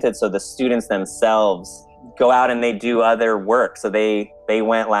oriented. So the students themselves go out and they do other work. So they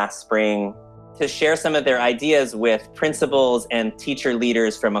went last spring to share some of their ideas with principals and teacher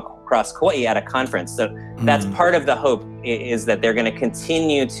leaders from across Kauai at a conference. So that's part of the hope, is that they're going to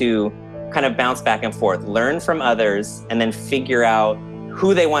continue to kind of bounce back and forth, learn from others, and then figure out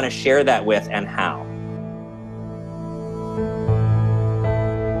who they want to share that with and how.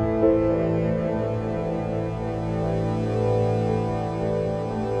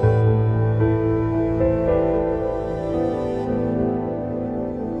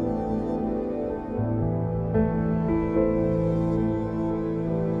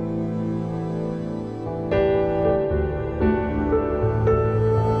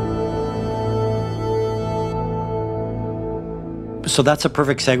 So that's a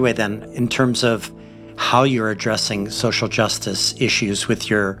perfect segue then in terms of how you're addressing social justice issues with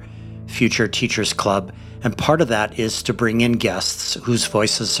your Future Teachers Club. And part of that is to bring in guests whose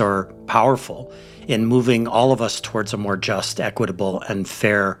voices are powerful in moving all of us towards a more just, equitable, and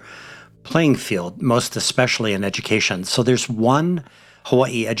fair playing field, most especially in education. So there's one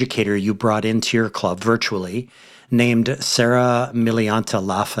Hawaii educator you brought into your club virtually named Sarah Milianta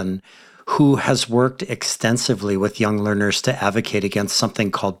Laffin, who has worked extensively with young learners to advocate against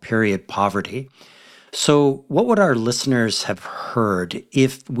something called period poverty. So what would our listeners have heard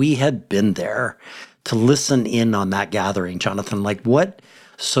if we had been there to listen in on that gathering, Jonathon? Like, what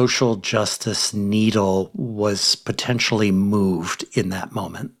social justice needle was potentially moved in that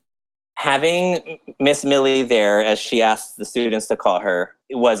moment? Having Miss Millie there, as she asked the students to call her,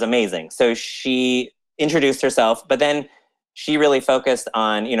 it was amazing. So she introduced herself, but then she really focused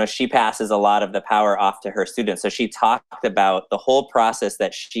on, she passes a lot of the power off to her students. So she talked about the whole process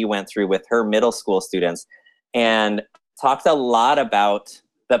that she went through with her middle school students, and talked a lot about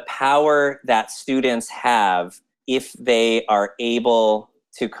the power that students have if they are able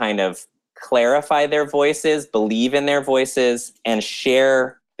to kind of clarify their voices, believe in their voices, and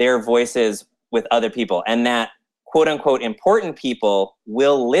share their voices with other people. And that quote unquote important people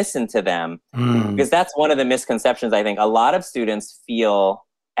will listen to them, because that's one of the misconceptions. I think a lot of students feel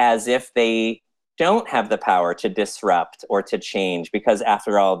as if they don't have the power to disrupt or to change, because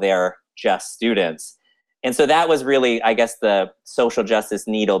after all, they're just students. And so that was really, I guess, the social justice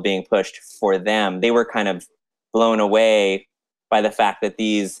needle being pushed for them. They were kind of blown away by the fact that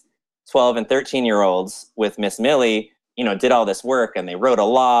these 12 and 13-year-olds with Miss Millie, did all this work, and they wrote a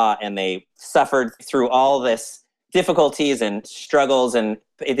law, and they suffered through all this difficulties and struggles, and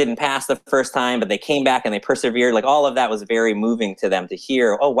it didn't pass the first time, but they came back and they persevered. Like, all of that was very moving to them to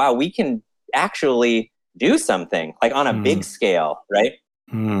hear, oh, wow, we can actually do something, like on a big scale, right?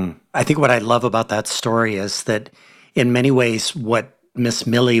 I think what I love about that story is that in many ways, what Miss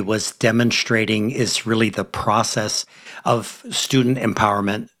Millie was demonstrating is really the process of student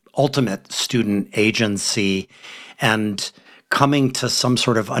empowerment, ultimate student agency, and coming to some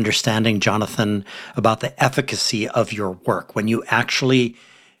sort of understanding, Jonathon, about the efficacy of your work when you actually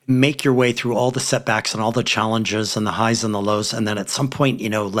make your way through all the setbacks and all the challenges and the highs and the lows. And then at some point,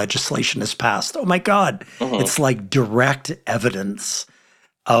 legislation is passed. Oh my God. It's like direct evidence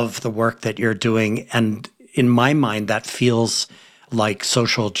of the work that you're doing. And in my mind, that feels like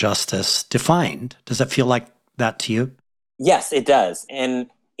social justice defined. Does that feel like that to you? Yes, it does. And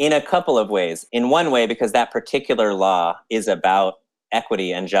in a couple of ways. In one way, because that particular law is about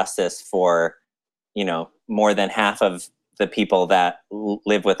equity and justice for, more than half of the people that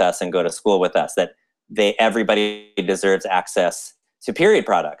live with us and go to school with us, that everybody deserves access to period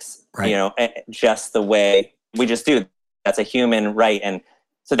products, right. Just the way we just do. That's a human right. And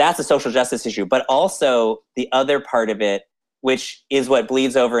so that's a social justice issue. But also the other part of it, which is what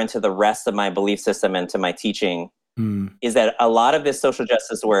bleeds over into the rest of my belief system and to my teaching, is that a lot of this social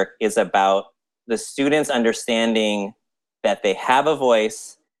justice work is about the students understanding that they have a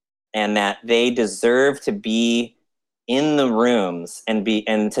voice and that they deserve to be in the rooms and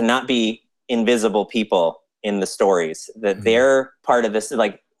to not be invisible people in the stories, that they're part of this.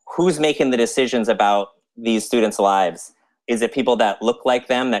 Like, who's making the decisions about these students' lives? Is it people that look like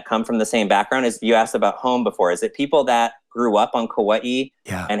them, that come from the same background? You asked about home before. Is it people that grew up on Kauai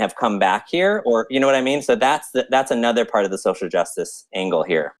and have come back here? Or, you know what I mean? So that's another part of the social justice angle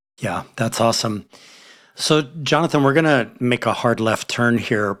here. Yeah, that's awesome. So, Jonathon, we're going to make a hard left turn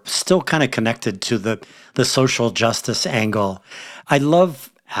here, still kind of connected to the social justice angle. I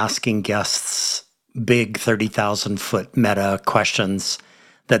love asking guests big 30,000-foot meta questions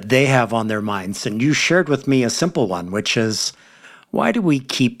that they have on their minds. And you shared with me a simple one, which is, why do we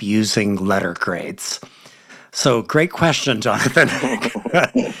keep using letter grades? So great question, Jonathon.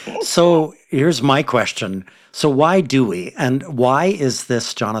 So here's my question. So why do we? And why is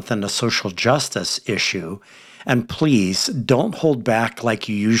this, Jonathon, a social justice issue? And please don't hold back like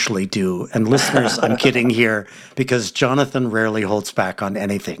you usually do. And listeners, I'm kidding here because Jonathon rarely holds back on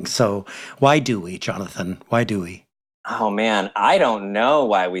anything. So why do we, Jonathon? Why do we? Oh, man, I don't know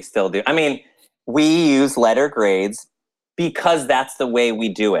why we still do. I mean, we use letter grades because that's the way we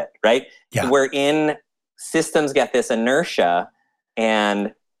do it, right? Yeah. We're in systems get this inertia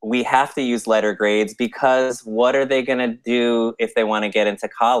and we have to use letter grades because what are they going to do if they want to get into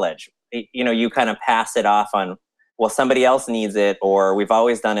college? You kind of pass it off on, well, somebody else needs it, or we've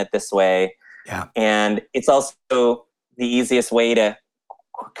always done it this way. Yeah. And it's also the easiest way to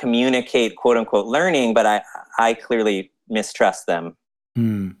communicate quote unquote learning, but I clearly mistrust them.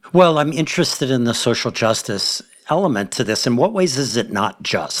 Well, I'm interested in the social justice element to this. In what ways is it not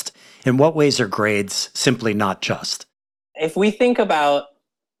just? In what ways are grades simply not just? If we think about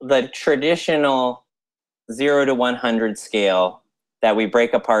the traditional 0 to 100 scale that we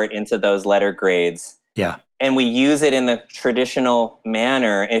break apart into those letter grades, and we use it in the traditional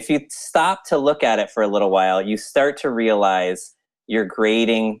manner, if you stop to look at it for a little while, you start to realize you're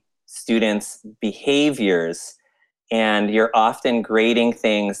grading students' behaviors and you're often grading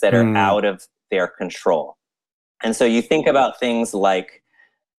things that are out of their control. And so you think about things like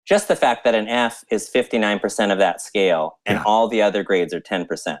just the fact that an F is 59% of that scale and all the other grades are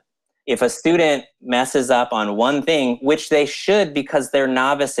 10%. If a student messes up on one thing, which they should because they're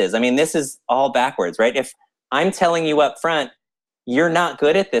novices, I mean, this is all backwards, right? If I'm telling you up front, you're not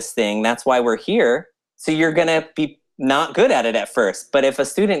good at this thing, that's why we're here, so you're going to be not good at it at first. But if a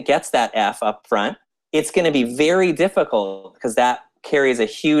student gets that F up front, it's going to be very difficult because that carries a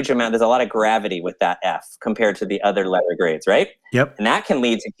huge amount. There's a lot of gravity with that F compared to the other letter grades, right? Yep. And that can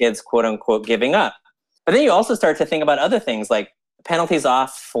lead to kids, quote unquote, giving up. But then you also start to think about other things like penalties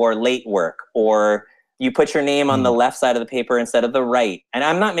off for late work, or you put your name on the left side of the paper instead of the right. And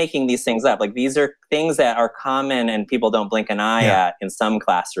I'm not making these things up. Like, these are things that are common and people don't blink an eye at in some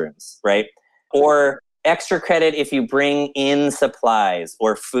classrooms, right? Or extra credit if you bring in supplies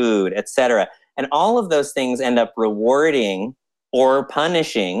or food, etc. And all of those things end up rewarding or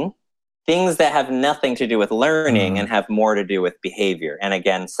punishing things that have nothing to do with learning and have more to do with behavior. And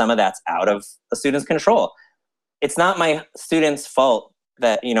again, some of that's out of a student's control. It's not my students' fault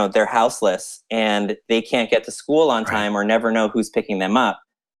that, they're houseless and they can't get to school on time or never know who's picking them up.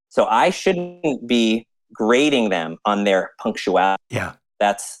 So I shouldn't be grading them on their punctuality. Yeah.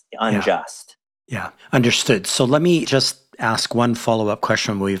 That's unjust. Yeah. Understood. So let me just ask one follow-up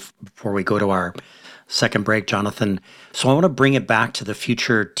question before we go to our second break, Jonathon. So I want to bring it back to the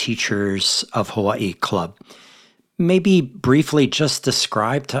Future Teachers of Hawaii Club. Maybe briefly just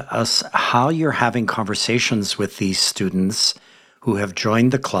describe to us how you're having conversations with these students who have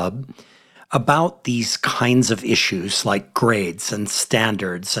joined the club about these kinds of issues like grades and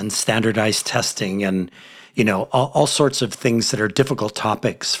standards and standardized testing and, all sorts of things that are difficult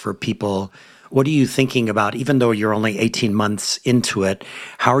topics for people What are you thinking about, even though you're only 18 months into it?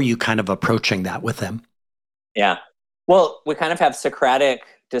 How are you kind of approaching that with them? Yeah. Well, we kind of have Socratic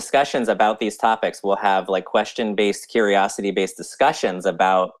discussions about these topics. We'll have like question-based, curiosity-based discussions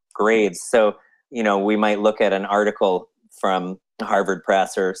about grades. So, we might look at an article from Harvard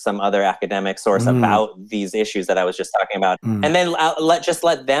Press or some other academic source about these issues that I was just talking about. And then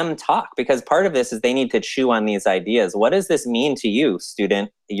let them talk, because part of this is they need to chew on these ideas. What does this mean to you,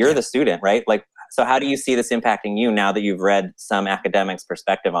 student? You're the student, right? Like, so how do you see this impacting you now that you've read some academic's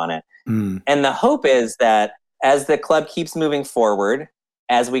perspective on it? And the hope is that as the club keeps moving forward,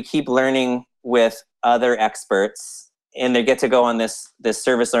 as we keep learning with other experts, and they get to go on this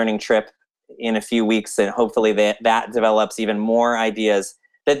service learning trip in a few weeks, and hopefully that develops even more ideas,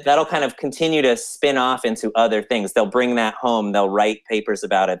 that'll kind of continue to spin off into other things. They'll bring that home. They'll write papers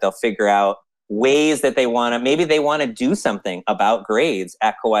about it. They'll figure out ways that maybe they want to do something about grades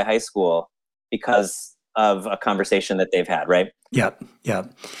at Kauai High School because of a conversation that they've had, right? Yeah.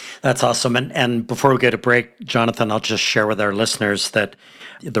 That's awesome. And before we get a break, Jonathon, I'll just share with our listeners that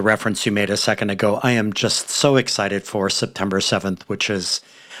the reference you made a second ago, I am just so excited for September 7th, which is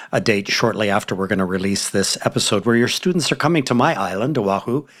a date shortly after we're going to release this episode, where your students are coming to my island,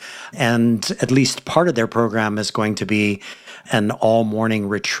 Oahu, and at least part of their program is going to be an all-morning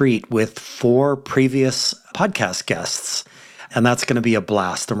retreat with 4 previous podcast guests. And that's going to be a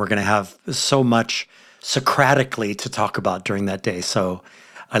blast. And we're going to have so much Socratically to talk about during that day. So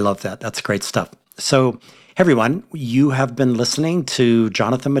I love that. That's great stuff. So everyone, you have been listening to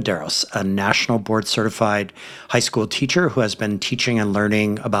Jonathon Medeiros, a national board certified high school teacher who has been teaching and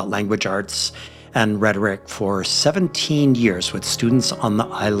learning about language arts and rhetoric for 17 years with students on the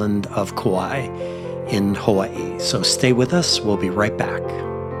island of Kauai in Hawaii. So stay with us. We'll be right back.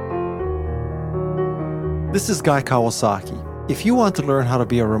 This is Guy Kawasaki. If you want to learn how to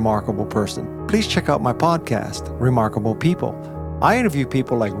be a remarkable person, please check out my podcast, Remarkable People. I interview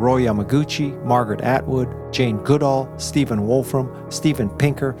people like Roy Yamaguchi, Margaret Atwood, Jane Goodall, Stephen Wolfram, Steven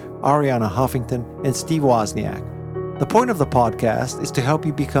Pinker, Ariana Huffington, and Steve Wozniak. The point of the podcast is to help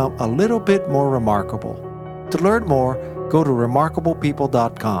you become a little bit more remarkable. To learn more, go to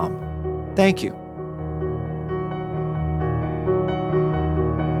remarkablepeople.com. Thank you.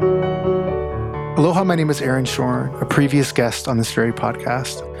 Aloha, my name is Aaron Shorn, a previous guest on this very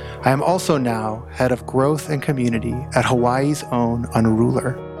podcast. I am also now head of growth and community at Hawaii's own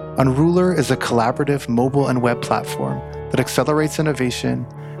Unruler. Unruler is a collaborative mobile and web platform that accelerates innovation,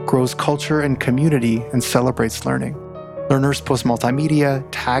 grows culture and community, and celebrates learning. Learners post multimedia,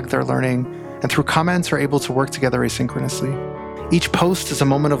 tag their learning, and through comments are able to work together asynchronously. Each post is a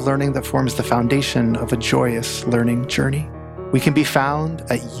moment of learning that forms the foundation of a joyous learning journey. We can be found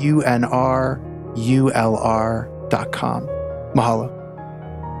at unrulr.com. Mahalo.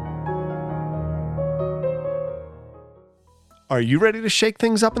 Are you ready to shake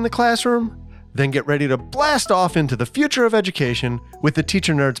things up in the classroom? Then get ready to blast off into the future of education with the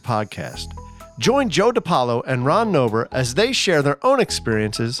Teacher Nerds podcast. Join Joe DiPaolo and Ron Nober as they share their own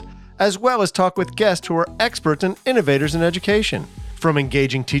experiences, as well as talk with guests who are experts and innovators in education. From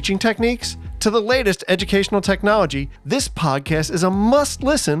engaging teaching techniques to the latest educational technology, this podcast is a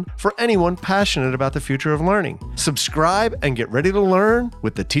must-listen for anyone passionate about the future of learning. Subscribe and get ready to learn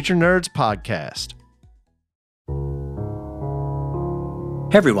with the Teacher Nerds podcast.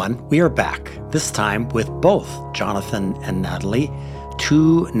 Hey everyone, we are back, this time with both Jonathon and Natalie,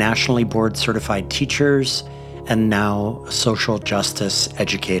 2 nationally board certified teachers and now Social Justice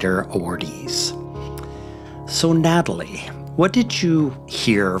Educator awardees. So Natalie, what did you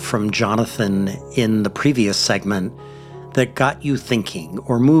hear from Jonathon in the previous segment that got you thinking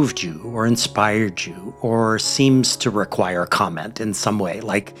or moved you or inspired you or seems to require comment in some way?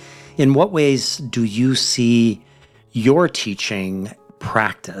 Like, in what ways do you see your teaching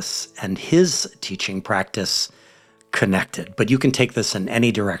practice and his teaching practice connected? But you can take this in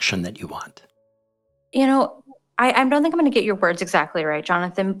any direction that you want. I don't think I'm going to get your words exactly right,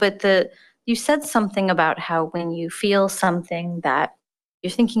 Jonathon, but you said something about how when you feel something that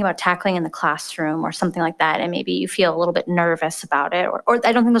you're thinking about tackling in the classroom or something like that, and maybe you feel a little bit nervous about it, or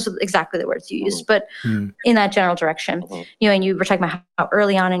I don't think those are exactly the words you used, but in that general direction, and you were talking about how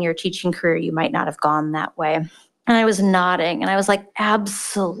early on in your teaching career, you might not have gone that way. And I was nodding and I was like,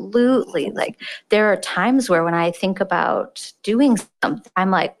 absolutely. Like, there are times where when I think about doing something,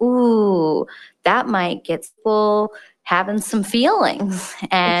 I'm like, ooh, that might get people having some feelings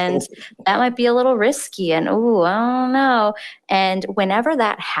and that might be a little risky and, ooh, I don't know. And whenever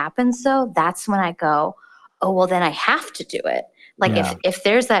that happens though, that's when I go, oh, well then I have to do it. Like if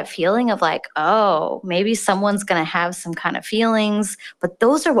there's that feeling of like, oh, maybe someone's going to have some kind of feelings, but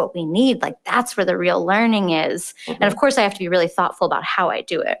those are what we need. Like that's where the real learning is. And of course I have to be really thoughtful about how I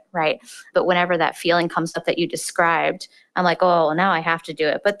do it. Right. But whenever that feeling comes up that you described, I'm like, oh, well, now I have to do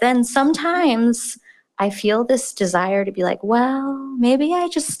it. But then sometimes I feel this desire to be like, well, maybe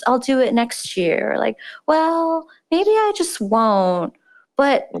I'll do it next year. Like, well, maybe I just won't.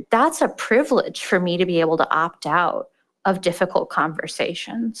 But that's a privilege for me to be able to opt out of difficult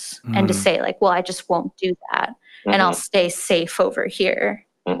conversations and to say like, well, I just won't do that and I'll stay safe over here.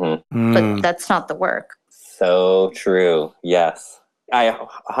 But that's not the work. So true. Yes. I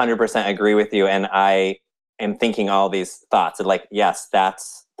 100% agree with you. And I am thinking all these thoughts of like, yes,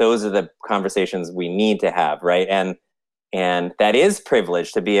 those are the conversations we need to have. Right. And that is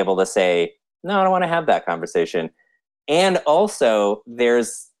privilege to be able to say, no, I don't want to have that conversation. And also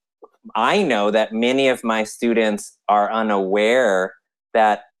I know that many of my students are unaware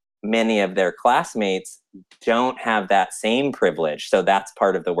that many of their classmates don't have that same privilege. So that's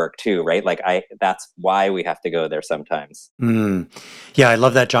part of the work too, right? Like that's why we have to go there sometimes. Yeah, I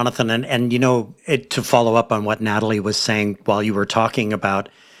love that, Jonathon. And to follow up on what Natalie was saying while you were talking about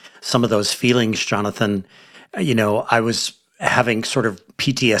some of those feelings, Jonathon, I was having sort of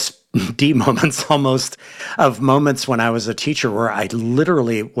PTSD moments almost of moments when I was a teacher where I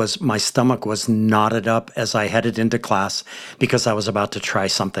literally my stomach was knotted up as I headed into class because I was about to try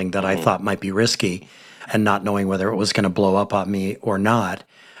something that I thought might be risky and not knowing whether it was going to blow up on me or not.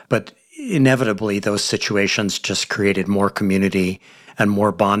 But inevitably, those situations just created more community and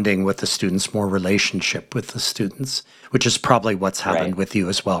more bonding with the students, more relationship with the students, which is probably what's happened with you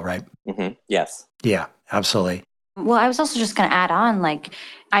as well, right? Yes. Yeah, absolutely. Well, I was also just going to add on, like,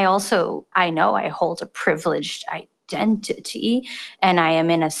 I know I hold a privileged identity and I am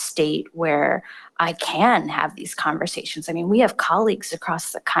in a state where I can have these conversations. I mean, we have colleagues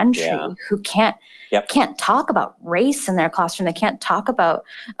across the country who can't talk about race in their classroom. They can't talk about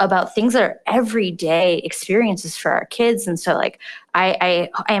things that are everyday experiences for our kids. And so like, I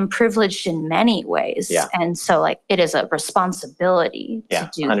am privileged in many ways. Yeah. And so like, it is a responsibility to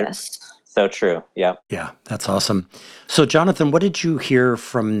do 100%. This. So true. Yeah. Yeah, that's awesome. So, Jonathon, what did you hear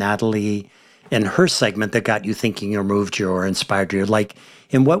from Natalie in her segment that got you thinking or moved you or inspired you? Like,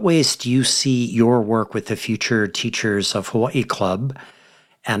 in what ways do you see your work with the Future Teachers of Hawaii Club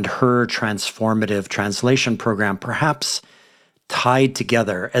and her transformative translation program perhaps tied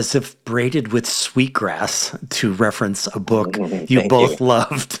together as if braided with sweetgrass, to reference a book you both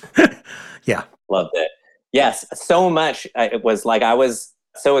loved? Yeah. Loved it. Yes, so much. It was like I was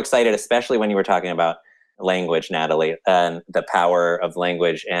so excited, especially when you were talking about language, Natalie, and the power of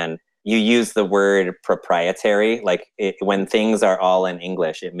language. And you use the word proprietary, like when things are all in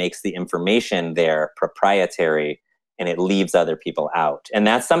English, it makes the information there proprietary and it leaves other people out. And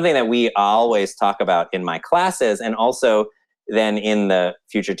that's something that we always talk about in my classes and also then in the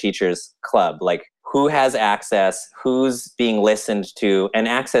Future Teachers Club, like who has access, who's being listened to, and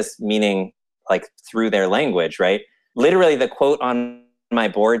access meaning like through their language, right? Literally the quote on my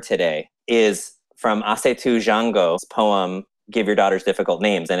board today is from Asetu Django's poem, Give Your Daughters Difficult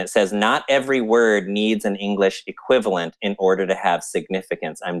Names. And it says, not every word needs an English equivalent in order to have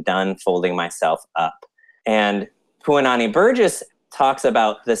significance. I'm done folding myself up. And Puanani Burgess talks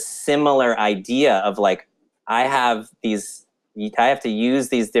about the similar idea of like, I have to use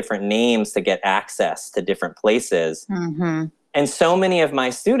these different names to get access to different places. Mm-hmm. And so many of my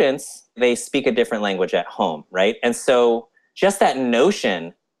students, they speak a different language at home, right? And so just that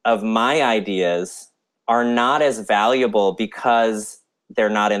notion of my ideas are not as valuable because they're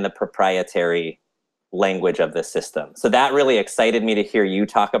not in the proprietary language of the system. So that really excited me to hear you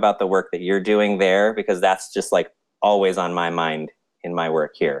talk about the work that you're doing there, because that's just like always on my mind in my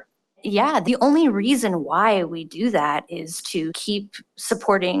work here. Yeah, the only reason why we do that is to keep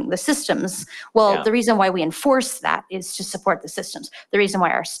supporting the systems. Well, the reason why we enforce that is to support the systems. The reason why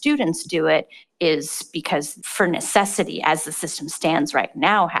our students do it is because for necessity, as the system stands right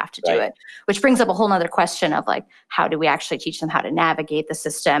now, have to do it, which brings up a whole nother question of like, how do we actually teach them how to navigate the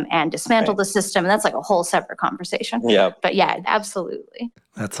system and dismantle the system? And that's like a whole separate conversation. Yeah. But yeah, absolutely.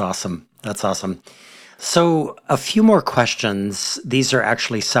 That's awesome. That's awesome. So a few more questions. These are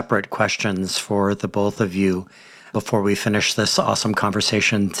actually separate questions for the both of you before we finish this awesome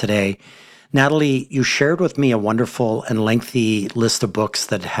conversation today. Natalie, you shared with me a wonderful and lengthy list of books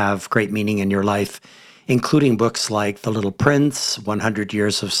that have great meaning in your life, including books like The Little Prince, 100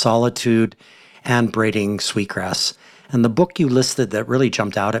 Years of Solitude, and Braiding Sweetgrass. And the book you listed that really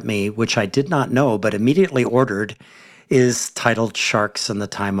jumped out at me, which I did not know but immediately ordered, is titled Sharks in the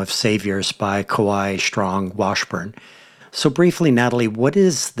Time of Saviors by Kauai Strong Washburn. So briefly, Natalie, what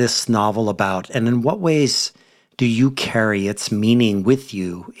is this novel about, and in what ways do you carry its meaning with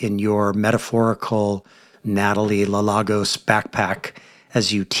you in your metaphorical Natalie Lalagos backpack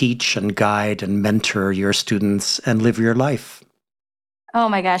as you teach and guide and mentor your students and live your life? Oh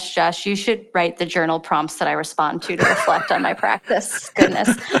my gosh, Josh, you should write the journal prompts that I respond to reflect on my practice. Goodness.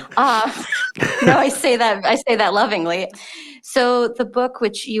 No, I say that lovingly. So the book,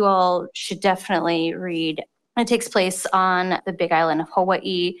 which you all should definitely read, it takes place on the Big Island of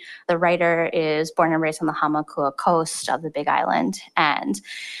Hawaii. The writer is born and raised on the Hamakua coast of the Big Island. And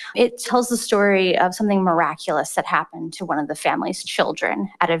it tells the story of something miraculous that happened to one of the family's children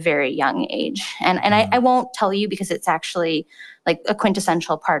at a very young age. And I won't tell you because it's actually like a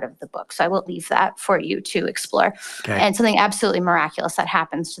quintessential part of the book. So I will leave that for you to explore. Okay. And something absolutely miraculous that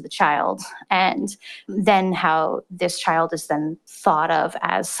happens to the child. And then how this child is then thought of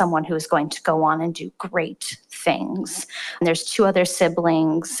as someone who is going to go on and do great things. And there's two other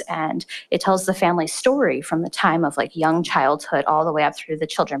siblings, and it tells the family story from the time of like young childhood all the way up through the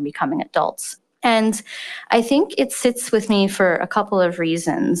children becoming adults. And I think it sits with me for a couple of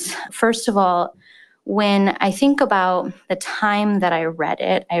reasons. First of all, when I think about the time that I read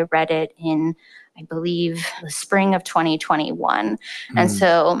it in, I believe, the spring of 2021. And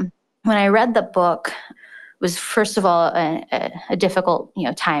so when I read the book, it was first of all a difficult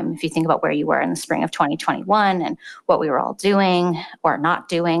time if you think about where you were in the spring of 2021 and what we were all doing or not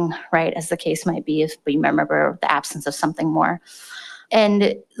doing, right, as the case might be if we remember the absence of something more.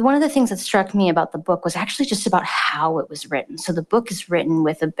 And one of the things that struck me about the book was actually just about how it was written. So the book is written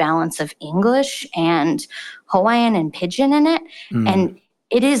with a balance of English and Hawaiian and Pidgin in it. And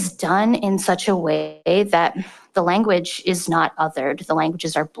it is done in such a way that the language is not othered. The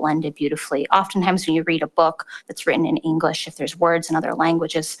languages are blended beautifully. Oftentimes when you read a book that's written in English, if there's words in other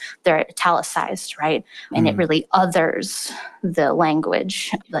languages, they're italicized, right? And it really others the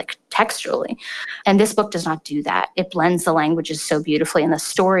language, like textually. And this book does not do that. It blends the languages so beautifully, and the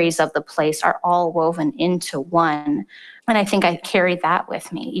stories of the place are all woven into one. And I think I carry that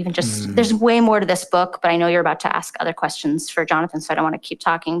with me. Even just, there's way more to this book, but I know you're about to ask other questions for Jonathon, so I don't want to keep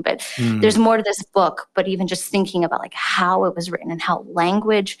talking. But there's more to this book. But even just thinking about like how it was written and how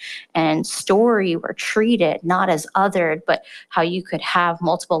language and story were treated, not as othered, but how you could have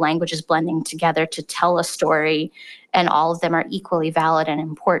multiple languages blending together to tell a story, and all of them are equally valid and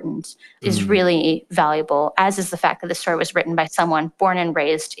important, is really valuable, as is the fact that the story was written by someone born and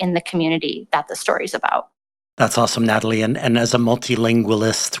raised in the community that the story's about. That's awesome, Natalie. And as a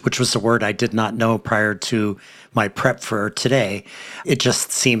multilingualist, which was a word I did not know prior to my prep for today, it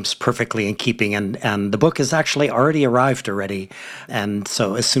just seems perfectly in keeping. And the book has actually already arrived already. And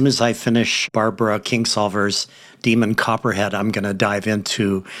so as soon as I finish Barbara Kingsolver's Demon Copperhead, I'm going to dive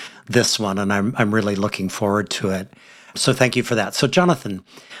into this one. And I'm really looking forward to it. So thank you for that. So Jonathon,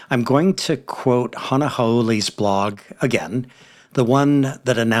 I'm going to quote Hanahauʻoli's blog again, the one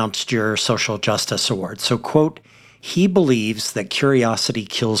that announced your Social Justice Award. So, quote, he believes that curiosity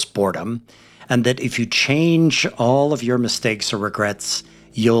kills boredom, and that if you change all of your mistakes or regrets,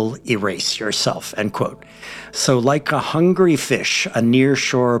 you'll erase yourself, end quote. So like a hungry fish, a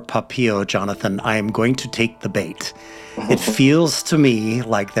near-shore papio, Jonathon, I am going to take the bait. It feels to me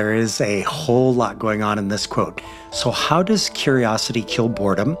like there is a whole lot going on in this quote. So how does curiosity kill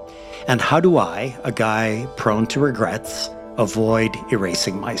boredom? And how do I, a guy prone to regrets, avoid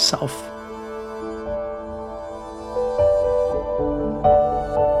erasing myself?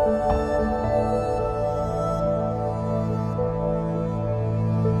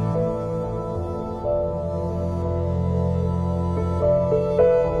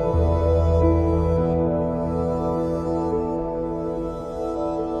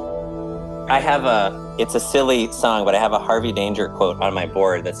 It's a silly song, but I have a Harvey Danger quote on my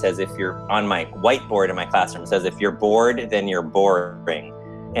board that says, if you're on my whiteboard in my classroom, it says, if you're bored, then you're boring.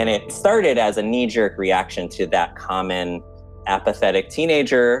 And it started as a knee-jerk reaction to that common apathetic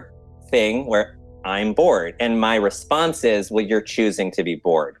teenager thing where I'm bored. And my response is, well, you're choosing to be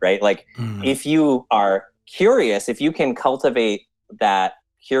bored, right? Like if you are curious, if you can cultivate that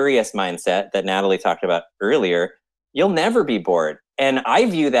curious mindset that Natalie talked about earlier, you'll never be bored. And I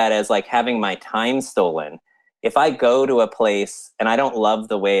view that as like having my time stolen. If I go to a place and I don't love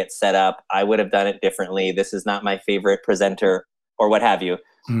the way it's set up, I would have done it differently. This is not my favorite presenter or what have you.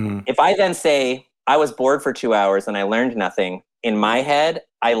 If I then say, I was bored for 2 hours and I learned nothing, in my head,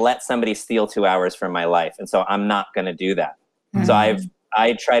 I let somebody steal 2 hours from my life. And so I'm not going to do that. So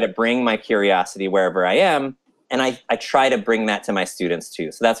I try to bring my curiosity wherever I am. And I try to bring that to my students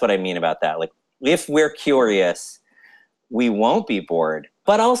too. So that's what I mean about that. Like if we're curious, we won't be bored.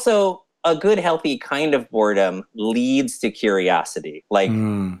 But also a good, healthy kind of boredom leads to curiosity. Like,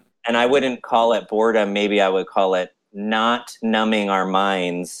 and I wouldn't call it boredom. Maybe I would call it not numbing our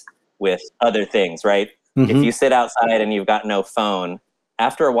minds with other things, right? If you sit outside and you've got no phone,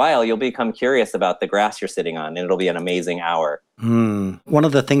 after a while, you'll become curious about the grass you're sitting on, and it'll be an amazing hour. One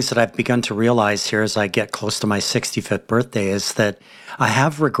of the things that I've begun to realize here as I get close to my 65th birthday is that I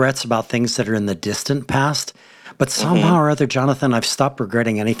have regrets about things that are in the distant past, but somehow or other, Jonathon, I've stopped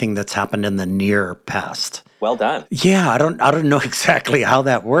regretting anything that's happened in the near past. Well done. Yeah, I don't know exactly how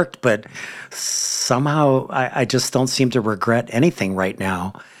that worked, but somehow I just don't seem to regret anything right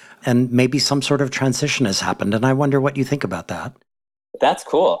now. And maybe some sort of transition has happened, and I wonder what you think about that. That's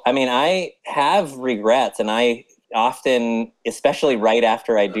cool. I mean, I have regrets, and I often, especially right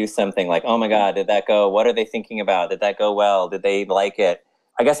after I do something like, oh my God, did that go? What are they thinking about? Did that go well? Did they like it?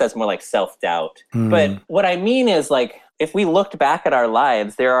 I guess that's more like self-doubt. But what I mean is, like, if we looked back at our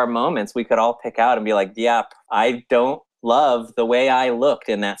lives, there are moments we could all pick out and be like, yeah, I don't love the way I looked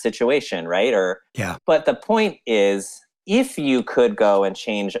in that situation, right? But the point is, if you could go and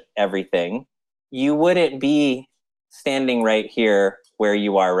change everything, you wouldn't be standing right here where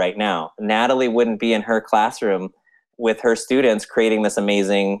you are right now. Natalie wouldn't be in her classroom with her students creating this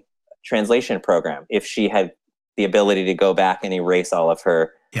amazing translation program if she had the ability to go back and erase all of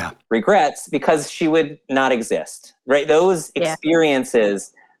her regrets, because she would not exist, right? Those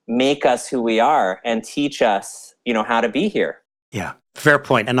experiences make us who we are and teach us, how to be here. Yeah, fair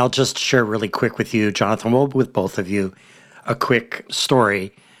point. And I'll just share really quick with you, Jonathon, well, with both of you, a quick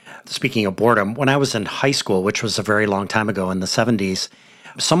story. Speaking of boredom, when I was in high school, which was a very long time ago in the 70s,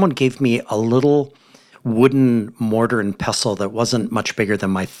 someone gave me a little wooden mortar and pestle that wasn't much bigger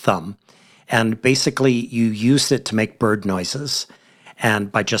than my thumb. And basically, you used it to make bird noises.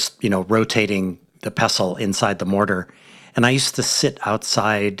 And by just, rotating the pestle inside the mortar. And I used to sit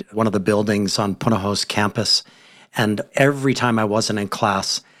outside one of the buildings on Punahou's campus. And every time I wasn't in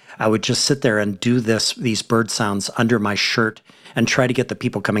class, I would just sit there and do these bird sounds under my shirt and try to get the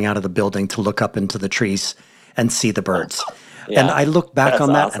people coming out of the building to look up into the trees and see the birds. And I look back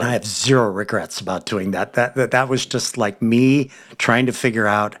on that and I have zero regrets about doing that. That was just like me trying to figure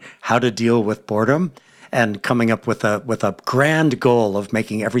out how to deal with boredom and coming up with a grand goal of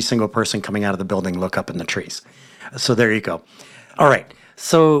making every single person coming out of the building look up in the trees. So there you go. All right.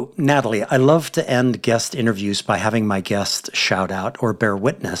 So, Natalie, I love to end guest interviews by having my guest shout out or bear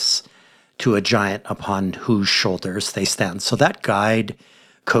witness to a giant upon whose shoulders they stand. So that guide,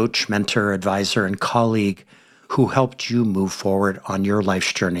 coach, mentor, advisor, and colleague who helped you move forward on your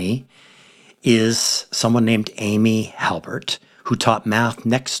life's journey is someone named Amy Halbert, who taught math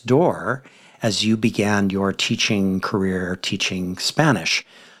next door as you began your teaching career teaching Spanish.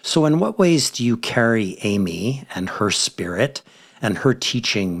 So in what ways do you carry Amy and her spirit and her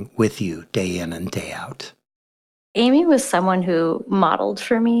teaching with you day in and day out? Amy was someone who modeled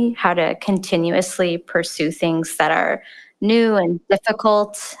for me how to continuously pursue things that are new and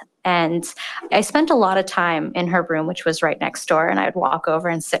difficult. And I spent a lot of time in her room, which was right next door, and I'd walk over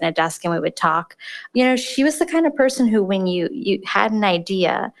and sit in a desk and we would talk. She was the kind of person who, when you had an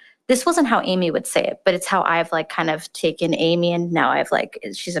idea, this wasn't how Amy would say it, but it's how I've kind of taken Amy, and now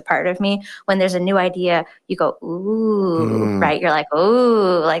she's a part of me. When there's a new idea, you go, ooh, right? You're like,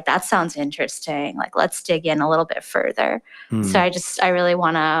 ooh, that sounds interesting. Let's dig in a little bit further. So I really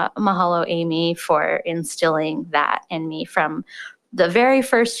want to mahalo Amy for instilling that in me from the very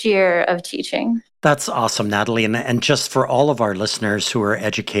first year of teaching. That's awesome, Natalie. And just for all of our listeners who are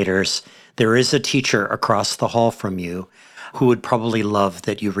educators, there is a teacher across the hall from you who would probably love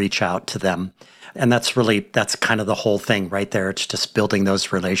that you reach out to them. And that's kind of the whole thing right there. It's just building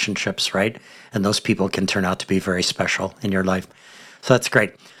those relationships, right? And those people can turn out to be very special in your life. So that's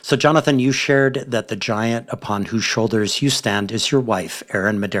great. So Jonathon, you shared that the giant upon whose shoulders you stand is your wife,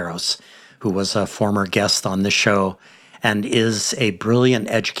 Erin Medeiros, who was a former guest on the show and is a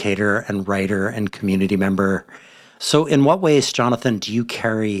brilliant educator and writer and community member. So in what ways, Jonathon, do you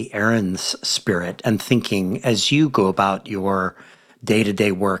carry Erin's spirit and thinking as you go about your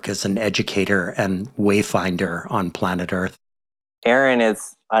day-to-day work as an educator and wayfinder on planet Earth? Erin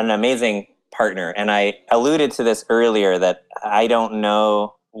is an amazing partner. And I alluded to this earlier that I don't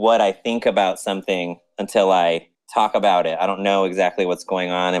know what I think about something until I talk about it. I don't know exactly what's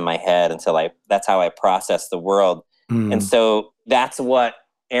going on in my head that's how I process the world. And so that's what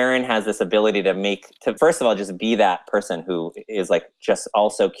Erin has this ability to first of all, just be that person who is just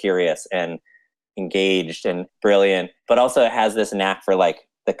also curious and engaged and brilliant, but also has this knack for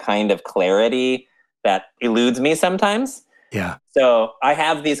the kind of clarity that eludes me sometimes. Yeah. So I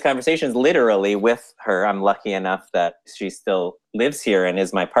have these conversations literally with her. I'm lucky enough that she still lives here and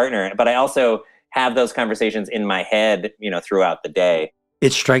is my partner. But I also have those conversations in my head, throughout the day.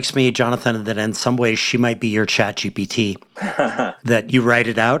 It strikes me, Jonathon, that in some ways she might be your ChatGPT, that you write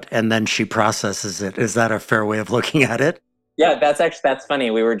it out and then she processes it. Is that a fair way of looking at it? Yeah, that's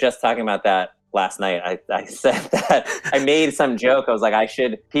funny. We were just talking about that last night. I said that I made some joke. I was like,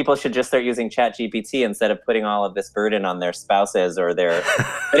 people should just start using ChatGPT instead of putting all of this burden on their spouses but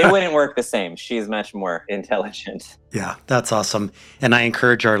it wouldn't work the same. She's much more intelligent. Yeah, that's awesome. And I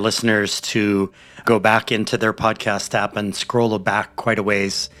encourage our listeners to go back into their podcast app and scroll back quite a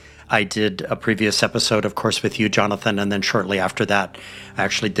ways. I did a previous episode, of course, with you, Jonathon, and then shortly after that, I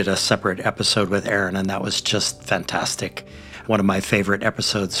actually did a separate episode with Aaron, and that was just fantastic. One of my favorite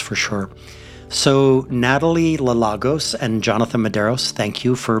episodes for sure. So Natalie Lalagos and Jonathon Medeiros, thank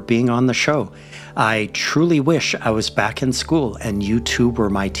you for being on the show. I truly wish I was back in school and you two were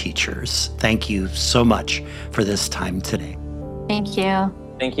my teachers. Thank you so much for this time today. Thank you.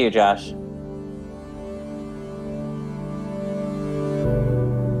 Thank you, Josh.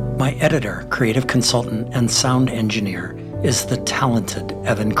 My editor, creative consultant, and sound engineer is the talented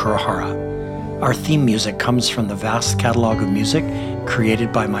Evan Kurahara. Our theme music comes from the vast catalog of music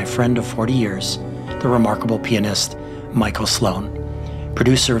created by my friend of 40 years, the remarkable pianist Michael Sloan.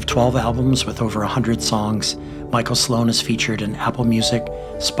 Producer of 12 albums with over 100 songs, Michael Sloan is featured in Apple Music,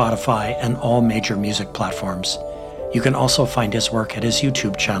 Spotify, and all major music platforms. You can also find his work at his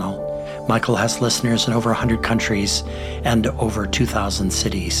YouTube channel. Michael has listeners in over 100 countries and over 2,000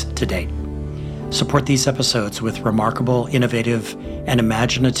 cities to date. Support these episodes with remarkable, innovative, and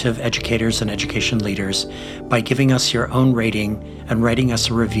imaginative educators and education leaders by giving us your own rating and writing us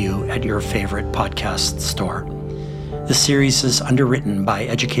a review at your favorite podcast store. The series is underwritten by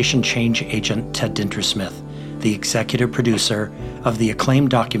education change agent Ted Dintersmith, the executive producer of the acclaimed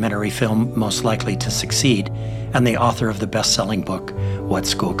documentary film Most Likely to Succeed, and the author of the best-selling book, What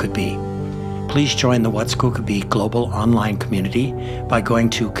School Could Be. Please join the What School Could Be global online community by going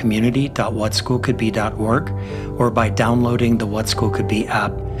to community.whatschoolcouldbe.org or by downloading the What School Could Be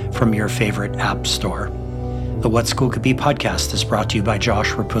app from your favorite app store. The What School Could Be podcast is brought to you by Josh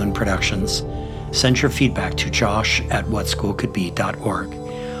Rapoon Productions. Send your feedback to josh@whatschoolcouldbe.org.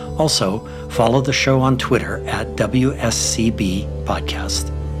 Also, follow the show on Twitter at WSCB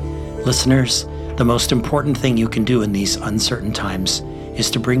Podcast. Listeners, the most important thing you can do in these uncertain times is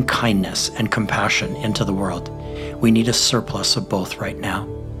to bring kindness and compassion into the world. We need a surplus of both right now.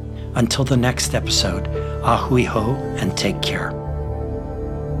 Until the next episode, ahui ho and take care.